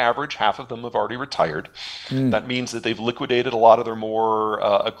 And on average, half of them have already retired. That means that they've liquidated a lot of their more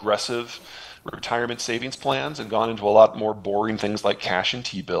aggressive retirement savings plans and gone into a lot more boring things like cash and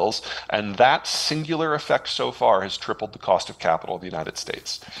T-bills. And that singular effect so far has tripled the cost of capital of the United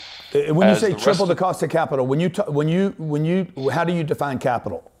States. When you say triple the cost of capital, how do you define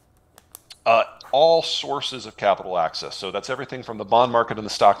capital? All sources of capital access. So that's everything from the bond market and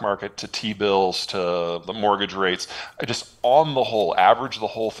the stock market to T-bills to the mortgage rates. I just, on the whole, average the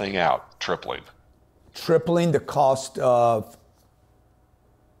whole thing out, tripling. Tripling the cost of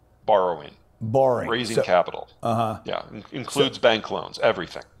borrowing. Raising capital. Yeah, includes bank loans,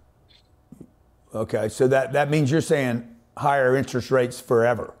 everything. Okay, so that means you're saying higher interest rates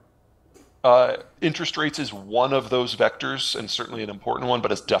forever. Interest rates is one of those vectors and certainly an important one,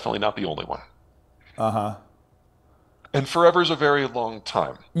 but it's definitely not the only one. And forever is a very long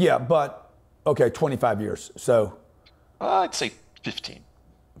time. Yeah, but, okay, 25 years. So I'd say 15.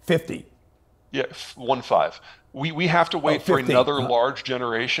 50. Yeah, 15. We have to wait for another large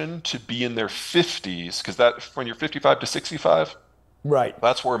generation to be in their 50s, because that when you're 55 to 65, Right.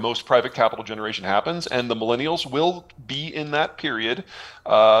 That's where most private capital generation happens, and the millennials will be in that period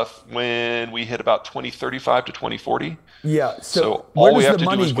when we hit about 2035 to 2040. Yeah. So So where all we does have the to do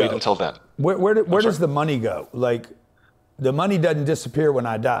money is wait go? until then. I'm Where sorry. does the money go? Like, the money doesn't disappear when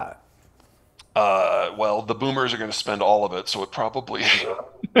I die. Well, the boomers are going to spend all of it, so it probably.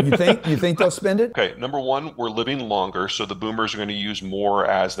 You think they'll spend it? Okay, number one, we're living longer, so the boomers are going to use more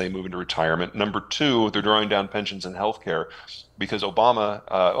as they move into retirement. Number two, they're drawing down pensions and healthcare because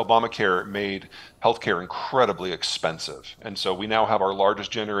Obamacare made healthcare incredibly expensive. And so we now have our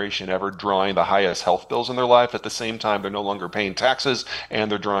largest generation ever drawing the highest health bills in their life. At the same time, they're no longer paying taxes and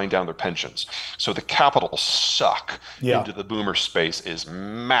they're drawing down their pensions. So the capital suck Yeah. into the boomer space is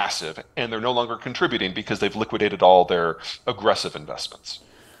massive, and they're no longer contributing because they've liquidated all their aggressive investments.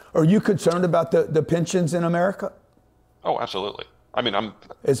 Are you concerned about the pensions in America Oh, absolutely. I mean, I'm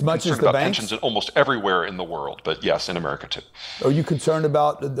as much as concerned the about banks? pensions in almost everywhere in the world, but yes, in America too. Are you concerned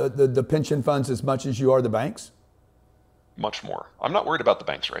about the pension funds as much as you are the banks? Much more. I'm not worried about the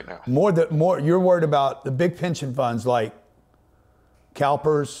banks right now. More. You're worried about the big pension funds like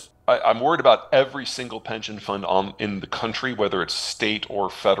CalPERS. I'm worried about every single pension fund in the country, whether it's state or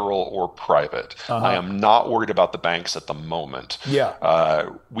federal or private. I am not worried about the banks at the moment. Yeah.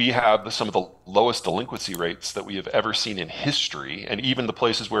 We have some of the lowest delinquency rates that we have ever seen in history, and even the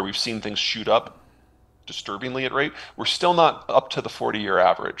places where we've seen things shoot up disturbingly at rate, we're still not up to the 40-year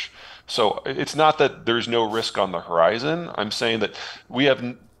average. So it's not that there's no risk on the horizon. I'm saying that we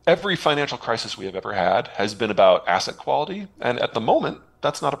have every financial crisis we have ever had has been about asset quality, and at the moment,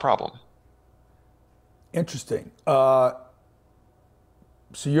 that's not a problem. Interesting. So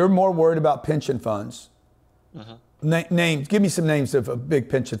you're more worried about pension funds. Names. Give me some names of a big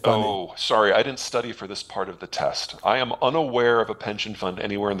pension fund. Oh, sorry, I didn't study for this part of the test. I am unaware of a pension fund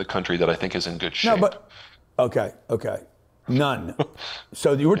anywhere in the country that I think is in good shape. No, but okay. None.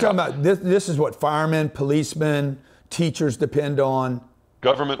 So you were talking about this. This is what firemen, policemen, teachers depend on.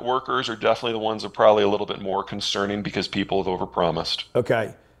 Government workers are definitely the ones that are probably a little bit more concerning because people have overpromised.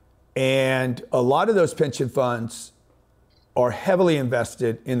 Okay. And a lot of those pension funds are heavily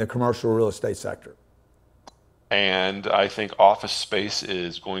invested in the commercial real estate sector. And I think office space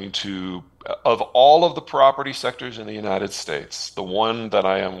is going to, of all of the property sectors in the United States, the one that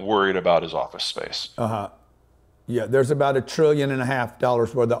I am worried about is office space. Yeah, there's about $1.5 trillion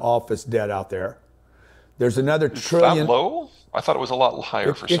worth of office debt out there. There's another Is trillion. that low? I thought it was a lot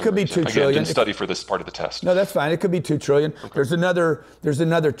higher for some It could be reason. 2 Again, trillion. didn't study for this part of the test. No, that's fine. It could be 2 trillion. Okay. There's another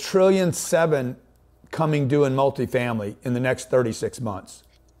 $1.7 trillion coming due in multifamily in the next 36 months.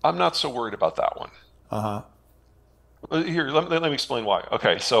 I'm not so worried about that one. Here, let me explain why.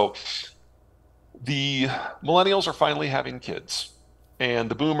 Okay, so the millennials are finally having kids,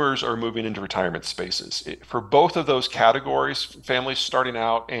 and the boomers are moving into retirement spaces. For both of those categories, families starting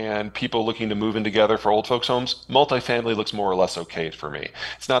out and people looking to move in together for old folks' homes, multifamily looks more or less okay for me.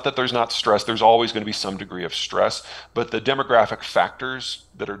 It's not that there's not stress. There's always going to be some degree of stress, but the demographic factors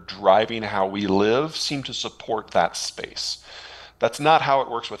that are driving how we live seem to support that space. That's not how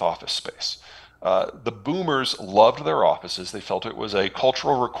it works with office space. The boomers loved their offices. They felt it was a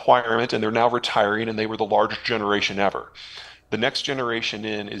cultural requirement, and they're now retiring, and they were the largest generation ever. The next generation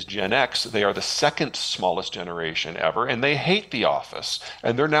in is Gen X. They are the second smallest generation ever, and they hate the office.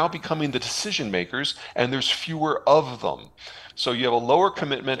 And they're now becoming the decision makers, and there's fewer of them. So you have a lower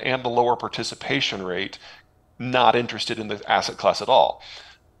commitment and a lower participation rate, not interested in the asset class at all.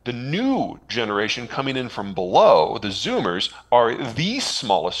 The new generation coming in from below, the Zoomers, are the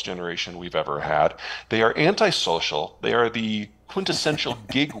smallest generation we've ever had. They are antisocial. They are the quintessential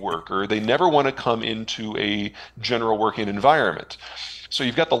gig worker. They never want to come into a general working environment. So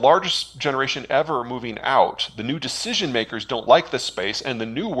you've got the largest generation ever moving out. The new decision makers don't like this space, and the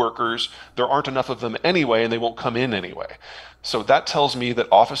new workers, there aren't enough of them anyway, and they won't come in anyway. So that tells me that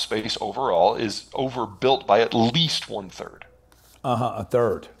office space overall is overbuilt by at least 1/3. A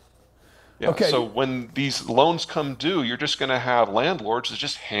third. Yeah, Okay. so when these loans come due, you're just going to have landlords that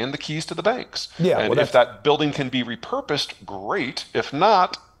just hand the keys to the banks. Yeah, and well, if that building can be repurposed, great. If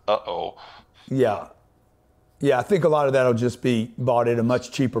not, uh-oh. Yeah. Yeah, I think a lot of that will just be bought at a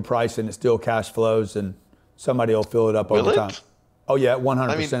much cheaper price and it still cash flows and somebody will fill it up over time. Oh yeah, 100%.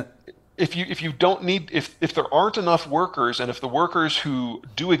 I mean, if you don't need, if there aren't enough workers, and if the workers who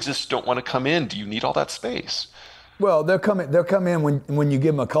do exist don't want to come in, do you need all that space? Well, they'll come in when you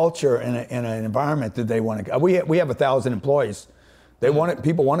give them a culture and an environment that they want to. We have 1,000 employees.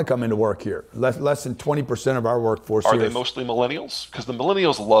 People want to come into work here. Less than 20% of our workforce Are here. they mostly millennials? Because the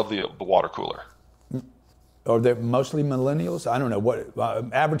millennials love the water cooler. Are they mostly millennials? I don't know. What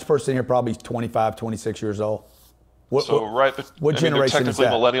average person here probably 25, 26 years old. What generation is they're technically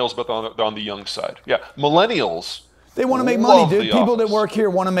that? millennials, but they're on the young side. Yeah, millennials. They want to make money, dude. The People that office. work here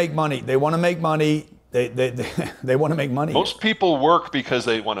want to make money. They want to make money. They want to make money. Most people work because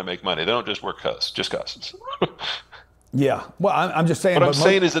they want to make money. They don't just work just cause. Yeah. Well, I'm just saying. What I'm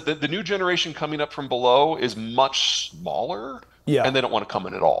saying is that the new generation coming up from below is much smaller, Yeah. and they don't want to come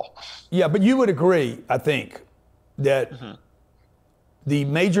in at all. Yeah, but you would agree, I think, that the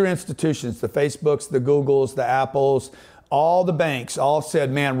major institutions, the Facebooks, the Googles, the Apples, all the banks all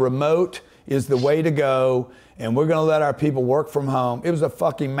said, man, remote is the way to go, and we're going to let our people work from home. It was a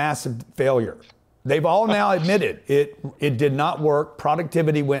fucking massive failure. They've all now admitted it did not work.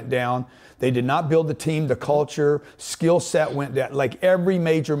 Productivity went down. They did not build the team, the culture, skill set went down, like every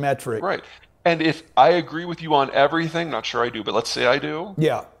major metric. Right. And if I agree with you on everything, not sure I do, but let's say I do.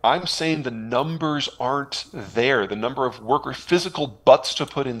 Yeah. I'm saying the numbers aren't there. The number of worker physical butts to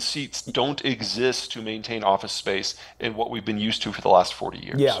put in seats don't exist to maintain office space in what we've been used to for the last 40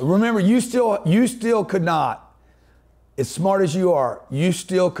 years. Yeah. Remember, you still could not, as smart as you are, you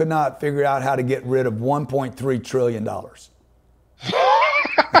still could not figure out how to get rid of $1.3 trillion.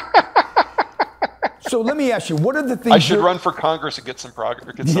 So let me ask you, what are the things I should run for Congress and get some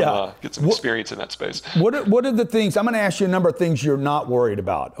progress, get some experience in that space. What are the things? I'm going to ask you a number of things you're not worried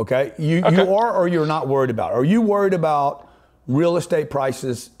about. Okay, you are or you're not worried about. Are you worried about real estate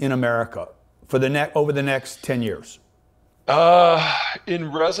prices in America for over the next 10 years?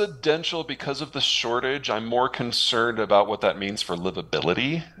 In residential, because of the shortage, I'm more concerned about what that means for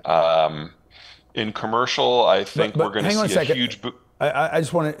livability. In commercial, I think we're going to see a huge. I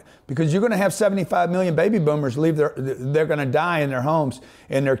just want to, because you're going to have 75 million baby boomers they're going to die in their homes,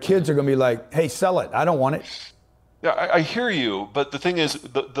 and their kids are going to be like, hey, sell it. I don't want it. Yeah, I hear you, but the thing is,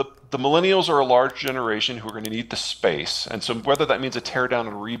 the millennials are a large generation who are going to need the space, and so whether that means a tear down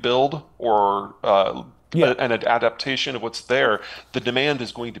and rebuild or an adaptation of what's there, the demand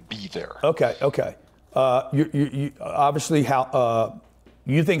is going to be there. Okay. You obviously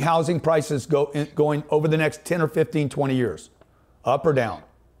you think housing prices going over the next 10 or 15, 20 years? Up or down?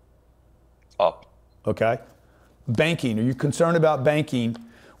 Up. Okay. Banking. Are you concerned about banking?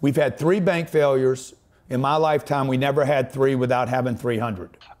 We've had 3 bank failures. In my lifetime, we never had 3 without having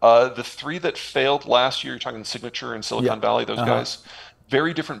 300. The 3 that failed last year, you're talking Signature and Silicon Valley, those guys,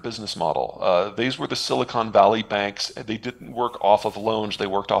 very different business model. These were the Silicon Valley banks. They didn't work off of loans. They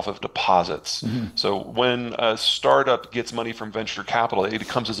worked off of deposits. So when a startup gets money from venture capital, it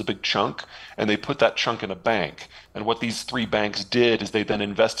comes as a big chunk, and they put that chunk in a bank. And what these 3 banks did is they then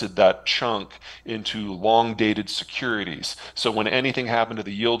invested that chunk into long-dated securities. So when anything happened to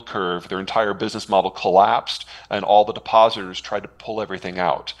the yield curve, their entire business model collapsed, and all the depositors tried to pull everything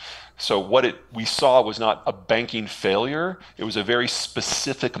out. So what we saw was not a banking failure. It was a very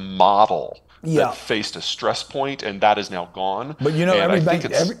specific model that faced a stress point, and that is now gone. But you know, every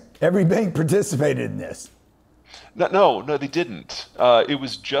bank participated in this. No, they didn't. It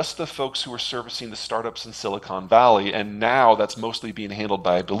was just the folks who were servicing the startups in Silicon Valley, and now that's mostly being handled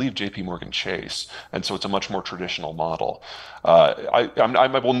by, I believe, J.P. Morgan Chase, and so it's a much more traditional model. I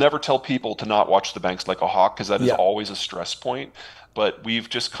will never tell people to not watch the banks like a hawk, because that is always a stress point. But we've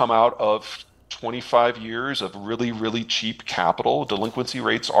just come out of 25 years of really, really cheap capital. Delinquency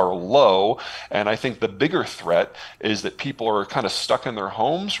rates are low. And I think the bigger threat is that people are kind of stuck in their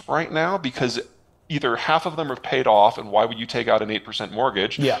homes right now because either half of them are paid off, and why would you take out an 8%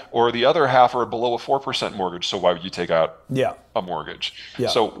 mortgage? Or the other half are below a 4% mortgage, so why would you take out a mortgage?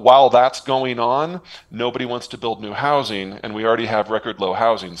 So while that's going on, nobody wants to build new housing, and we already have record low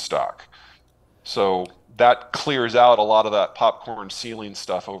housing stock. So that clears out a lot of that popcorn ceiling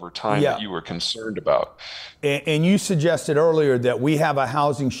stuff over time that you were concerned about. And you suggested earlier that we have a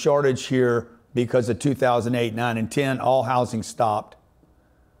housing shortage here because of 2008, 9, and 10. All housing stopped.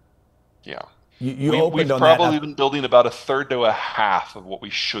 Yeah. We've probably been building about 1/3 to 1/2 of what we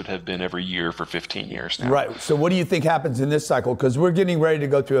should have been every year for 15 years now. Right. So what do you think happens in this cycle? Because we're getting ready to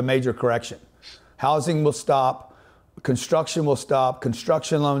go through a major correction. Housing will stop. Construction will stop.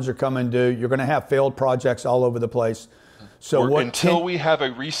 Construction loans are coming due. You're going to have failed projects all over the place. So until we have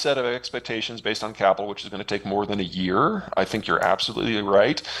a reset of expectations based on capital, which is going to take more than a year, I think you're absolutely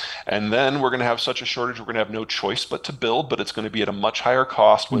right. And then we're going to have such a shortage, we're going to have no choice but to build, but it's going to be at a much higher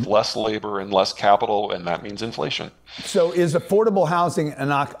cost with less labor and less capital, and that means inflation. So is affordable housing an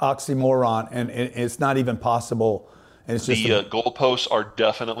oxymoron, and it's not even possible? And it's just the goalposts are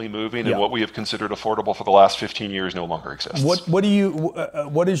definitely moving, and what we have considered affordable for the last 15 years no longer exists. What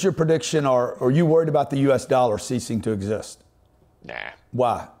is your prediction? Are you worried about the U.S. dollar ceasing to exist? Nah.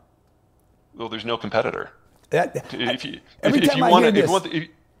 Why? Well, there's no competitor. Every time I hear this,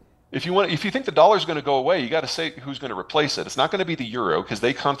 If you think the dollar is going to go away, you got to say who's going to replace it. It's not going to be the euro because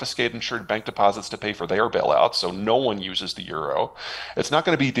they confiscate insured bank deposits to pay for their bailouts, so no one uses the euro. It's not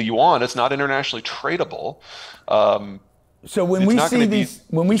going to be the yuan. It's not internationally tradable. So when It's we not going see to be.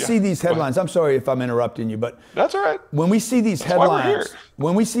 these Go ahead. headlines, I'm sorry if I'm interrupting you, but That's all right. when we see these That's why we're here.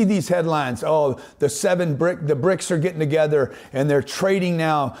 headlines, oh, the BRICS are getting together and they're trading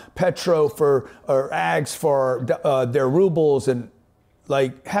now petro for or ags for their rubles, and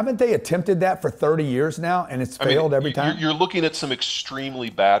like, haven't they attempted that for 30 years now and it's failed every time? You're looking at some extremely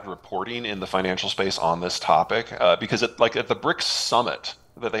bad reporting in the financial space on this topic because at the BRICS summit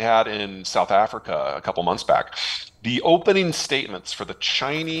that they had in South Africa a couple months back, the opening statements for the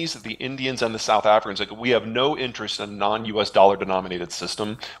Chinese, the Indians, and the South Africans, like, we have no interest in a non-US dollar denominated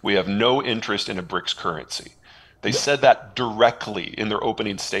system. We have no interest in a BRICS currency. They said that directly in their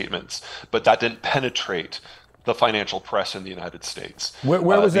opening statements, but that didn't penetrate the financial press in the United States. Where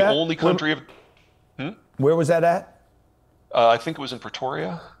was that? The only country Where was that at? I think it was in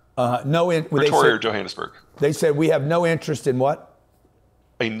Pretoria. Pretoria or Johannesburg. They said we have no interest in what?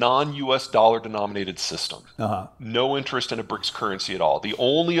 A non-US dollar denominated system. No interest in a BRICS currency at all. The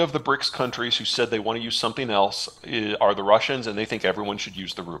only of the BRICS countries who said they want to use something else are the Russians, and they think everyone should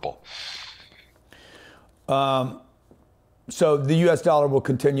use the ruble. So the US dollar will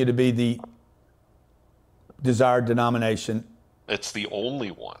continue to be the desired denomination. It's the only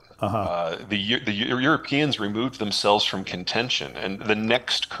one. The Europeans removed themselves from contention, and the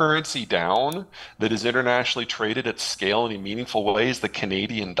next currency down that is internationally traded at scale in a meaningful way is the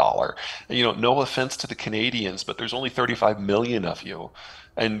Canadian dollar. No offense to the Canadians, but there's only 35 million of you,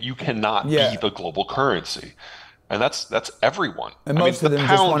 and you cannot be the global currency. And that's everyone. And most of them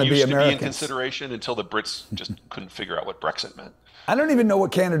just want to be Americans. Be in consideration until the Brits just couldn't figure out what Brexit meant. I don't even know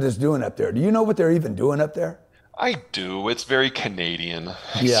what Canada's doing up there. Do you know what they're even doing up there? I do. It's very Canadian.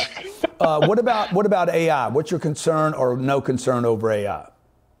 Yeah. What about AI? What's your concern or no concern over AI?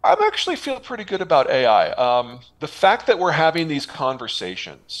 I actually feel pretty good about AI. The fact that we're having these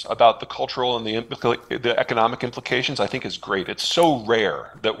conversations about the cultural and the economic implications, I think, is great. It's so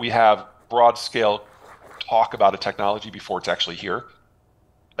rare that we have broad scale talk about a technology before it's actually here.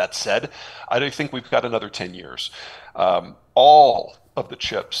 That said, I don't think we've got another 10 years. All of the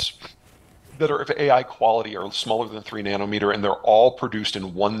chips that are of AI quality are smaller than 3 nanometer, and they're all produced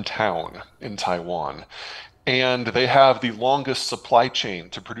in one town in Taiwan. And they have the longest supply chain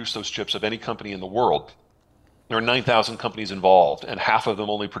to produce those chips of any company in the world. There are 9,000 companies involved, and half of them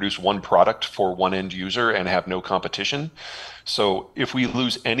only produce one product for one end user and have no competition. So if we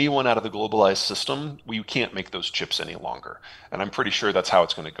lose anyone out of the globalized system, we can't make those chips any longer. And I'm pretty sure that's how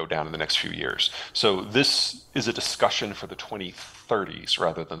it's going to go down in the next few years. So this is a discussion for the 2030s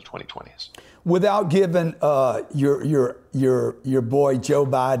rather than the 2020s. Without giving your boy Joe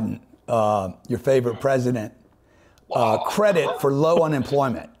Biden, your favorite president, credit for low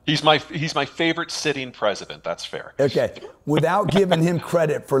unemployment. He's my favorite sitting president. That's fair. Okay. Without giving him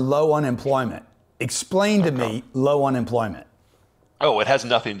credit for low unemployment, explain to me low unemployment. Oh, it has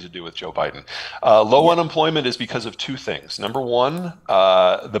nothing to do with Joe Biden. Low unemployment is because of two things. Number one,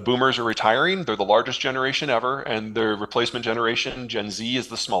 the boomers are retiring. They're the largest generation ever, and their replacement generation, Gen Z, is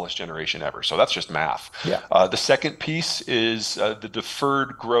the smallest generation ever. So that's just math. Yeah. The second piece is the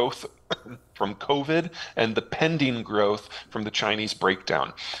deferred growth from COVID and the pending growth from the Chinese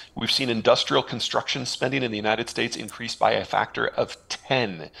breakdown. We've seen industrial construction spending in the United States increase by a factor of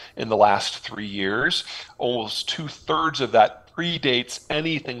 10 in the last 3 years. Almost 2/3 of that predates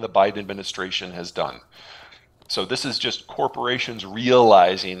anything the Biden administration has done. So this is just corporations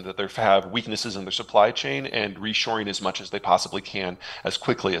realizing that they have weaknesses in their supply chain and reshoring as much as they possibly can, as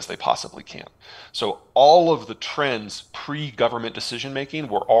quickly as they possibly can. So all of the trends pre-government decision making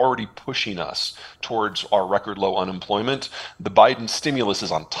were already pushing us towards our record low unemployment. The Biden stimulus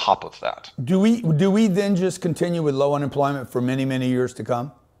is on top of that. Do we then just continue with low unemployment for many, many years to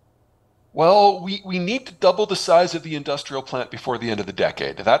come? Well, we need to double the size of the industrial plant before the end of the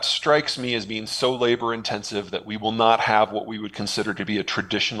decade. That strikes me as being so labor intensive that we will not have what we would consider to be a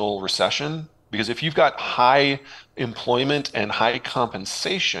traditional recession. Because if you've got high employment and high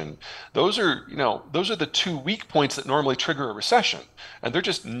compensation, those are the two weak points that normally trigger a recession. And they're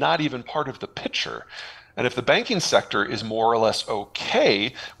just not even part of the picture. And if the banking sector is more or less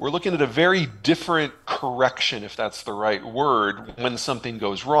okay, we're looking at a very different correction, if that's the right word, when something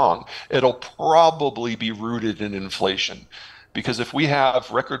goes wrong. It'll probably be rooted in inflation. Because if we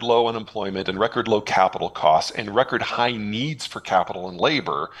have record low unemployment and record low capital costs and record high needs for capital and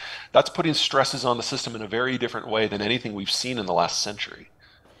labor, that's putting stresses on the system in a very different way than anything we've seen in the last century.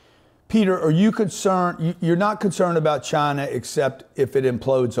 Peter, are you concerned? You're not concerned about China except if it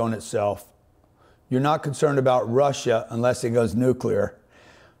implodes on itself. You're not concerned about Russia unless it goes nuclear.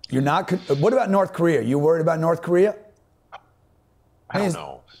 You're not. What about North Korea? You worried about North Korea? I don't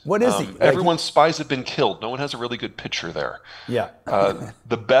know. What is he? Everyone's spies have been killed. No one has a really good picture there. Yeah.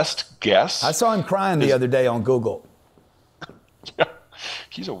 The best guess. I saw him crying the other day on Google. Yeah,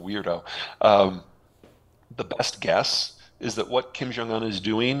 he's a weirdo. The best guess is that what Kim Jong-un is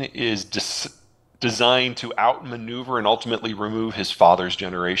doing is designed to outmaneuver and ultimately remove his father's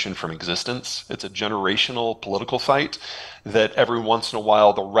generation from existence. It's a generational political fight that every once in a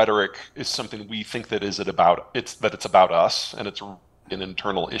while the rhetoric is something we think that it's about us, and it's an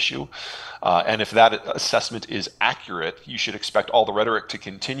internal issue. And if that assessment is accurate, you should expect all the rhetoric to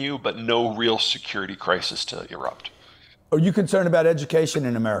continue, but no real security crisis to erupt. Are you concerned about education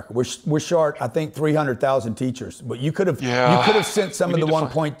in America? We're short, I think, 300,000 teachers, but you could have sent some of the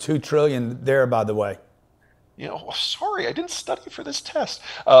 1.2 trillion there, by the way. Sorry, I didn't study for this test.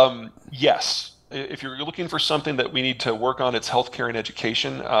 Yes. If you're looking for something that we need to work on, it's healthcare and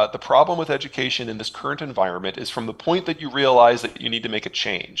education. The problem with education in this current environment is from the point that you realize that you need to make a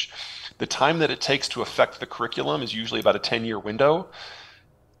change. The time that it takes to affect the curriculum is usually about a 10-year window.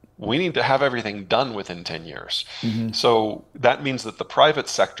 We need to have everything done within 10 years. Mm-hmm. So that means that the private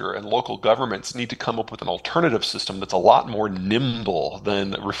sector and local governments need to come up with an alternative system that's a lot more nimble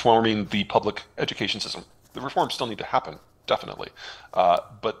than reforming the public education system. The reforms still need to happen, definitely.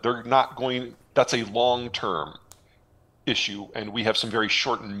 But they're not going, that's a long-term issue, and we have some very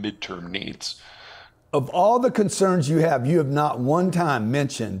short and midterm needs. Of all the concerns you have not one time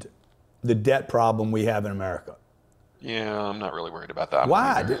mentioned the debt problem we have in America. Yeah, I'm not really worried about that.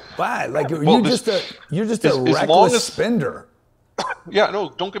 Why? Why? Like you're just a reckless spender. Yeah,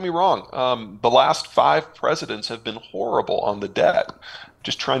 no, don't get me wrong. The last 5 presidents have been horrible on the debt,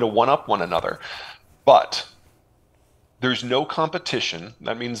 just trying to one-up one another. But there's no competition.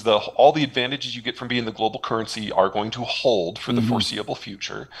 That means all the advantages you get from being the global currency are going to hold for the foreseeable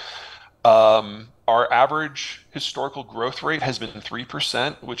future. Our average historical growth rate has been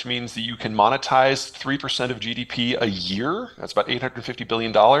 3%, which means that you can monetize 3% of GDP a year. That's about $850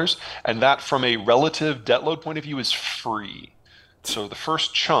 billion. And that, from a relative debt load point of view, is free. So the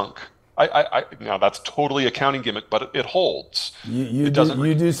first chunk, now that's totally accounting gimmick, but it holds. You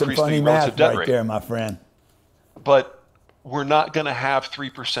do some funny math right there, my friend. But we're not going to have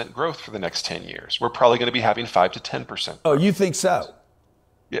 3% growth for the next 10 years. We're probably going to be having 5 to 10%. Oh, you think so?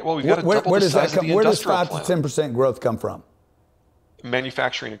 Yeah, well, we've got to double the size of the industrial plant. Where does 5 to 10% growth come from?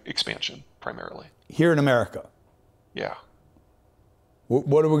 Manufacturing expansion, primarily. Here in America? Yeah.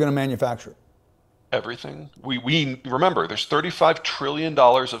 What are we going to manufacture? Everything. We remember, there's $35 trillion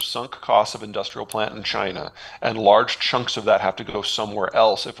of sunk costs of industrial plant in China, and large chunks of that have to go somewhere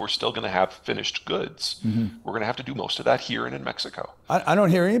else if we're still going to have finished goods. Mm-hmm. We're going to have to do most of that here and in Mexico. I don't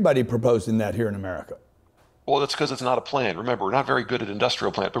hear anybody proposing that here in America. Well, that's because it's not a plan. Remember, we're not very good at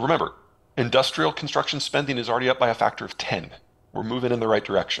industrial plant. But remember, industrial construction spending is already up by a factor of 10. We're moving in the right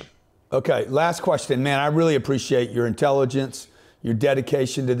direction. Okay, last question. Man, I really appreciate your intelligence, your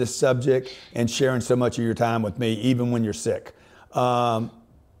dedication to this subject, and sharing so much of your time with me, even when you're sick.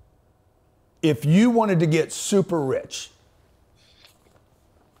 If you wanted to get super rich,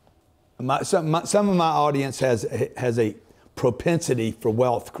 some of my audience has a propensity for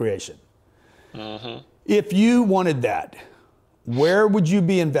wealth creation. Mm-hmm. If you wanted that, where would you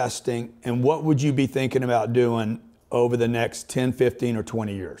be investing, and what would you be thinking about doing over the next 10, 15, or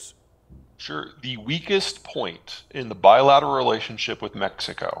 20 years? Sure. The weakest point in the bilateral relationship with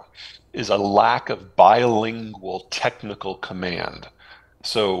Mexico is a lack of bilingual technical command.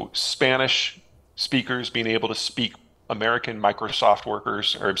 So Spanish speakers being able to speak American Microsoft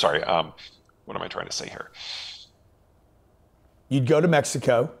workers, or I'm sorry, what am I trying to say here? You'd go to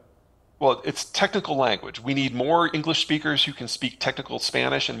Mexico. Well, it's technical language. We need more English speakers who can speak technical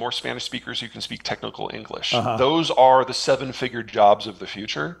Spanish and more Spanish speakers who can speak technical English. Uh-huh. Those are the 7-figure jobs of the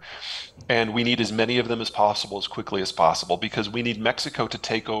future. And we need as many of them as possible, as quickly as possible, because we need Mexico to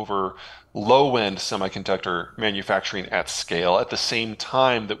take over low-end semiconductor manufacturing at scale at the same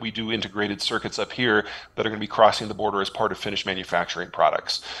time that we do integrated circuits up here that are going to be crossing the border as part of finished manufacturing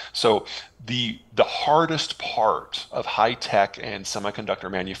products. So the hardest part of high-tech and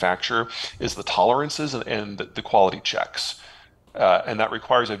semiconductor manufacture is the tolerances and the quality checks. And that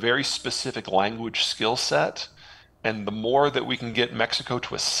requires a very specific language skill set. And the more that we can get Mexico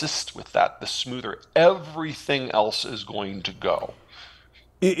to assist with that, the smoother everything else is going to go.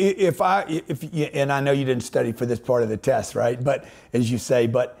 And I know you didn't study for this part of the test, right? But as you say,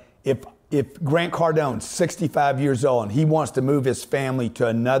 but if if Grant Cardone, 65 years old, and he wants to move his family to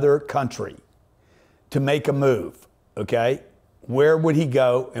another country to make a move, okay, where would he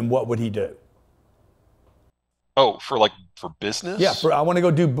go and what would he do? Oh, for business? Yeah, I want to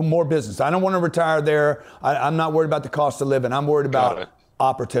go do more business. I don't want to retire there. I'm not worried about the cost of living. I'm worried about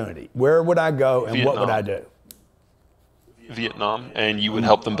opportunity. Where would I go and what would I do? Vietnam, and you would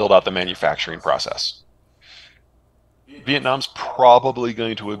help them build out the manufacturing process. Vietnam's probably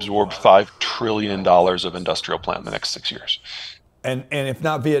going to absorb $5 trillion of industrial plant in the next 6 years. And if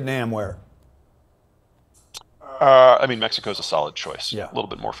not Vietnam, where? I mean, Mexico's a solid choice. Yeah. A little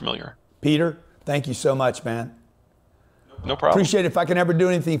bit more familiar. Peter, thank you so much, man. No problem. Appreciate it. If I can ever do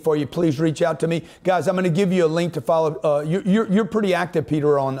anything for you, please reach out to me. Guys, I'm going to give you a link to follow. You're pretty active,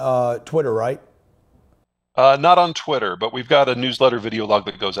 Peter, on Twitter, right? Not on Twitter, but we've got a newsletter video log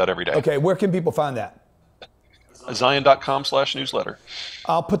that goes out every day. Okay, where can people find that? Zeihan.com/newsletter.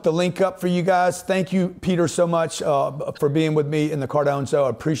 I'll put the link up for you guys. Thank you, Peter, so much for being with me in the Cardone Show. I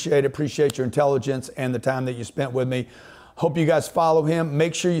appreciate it. Appreciate your intelligence and the time that you spent with me. Hope you guys follow him.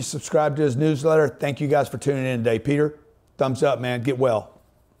 Make sure you subscribe to his newsletter. Thank you guys for tuning in today. Peter, thumbs up, man. Get well.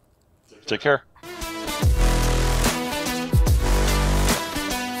 Take care.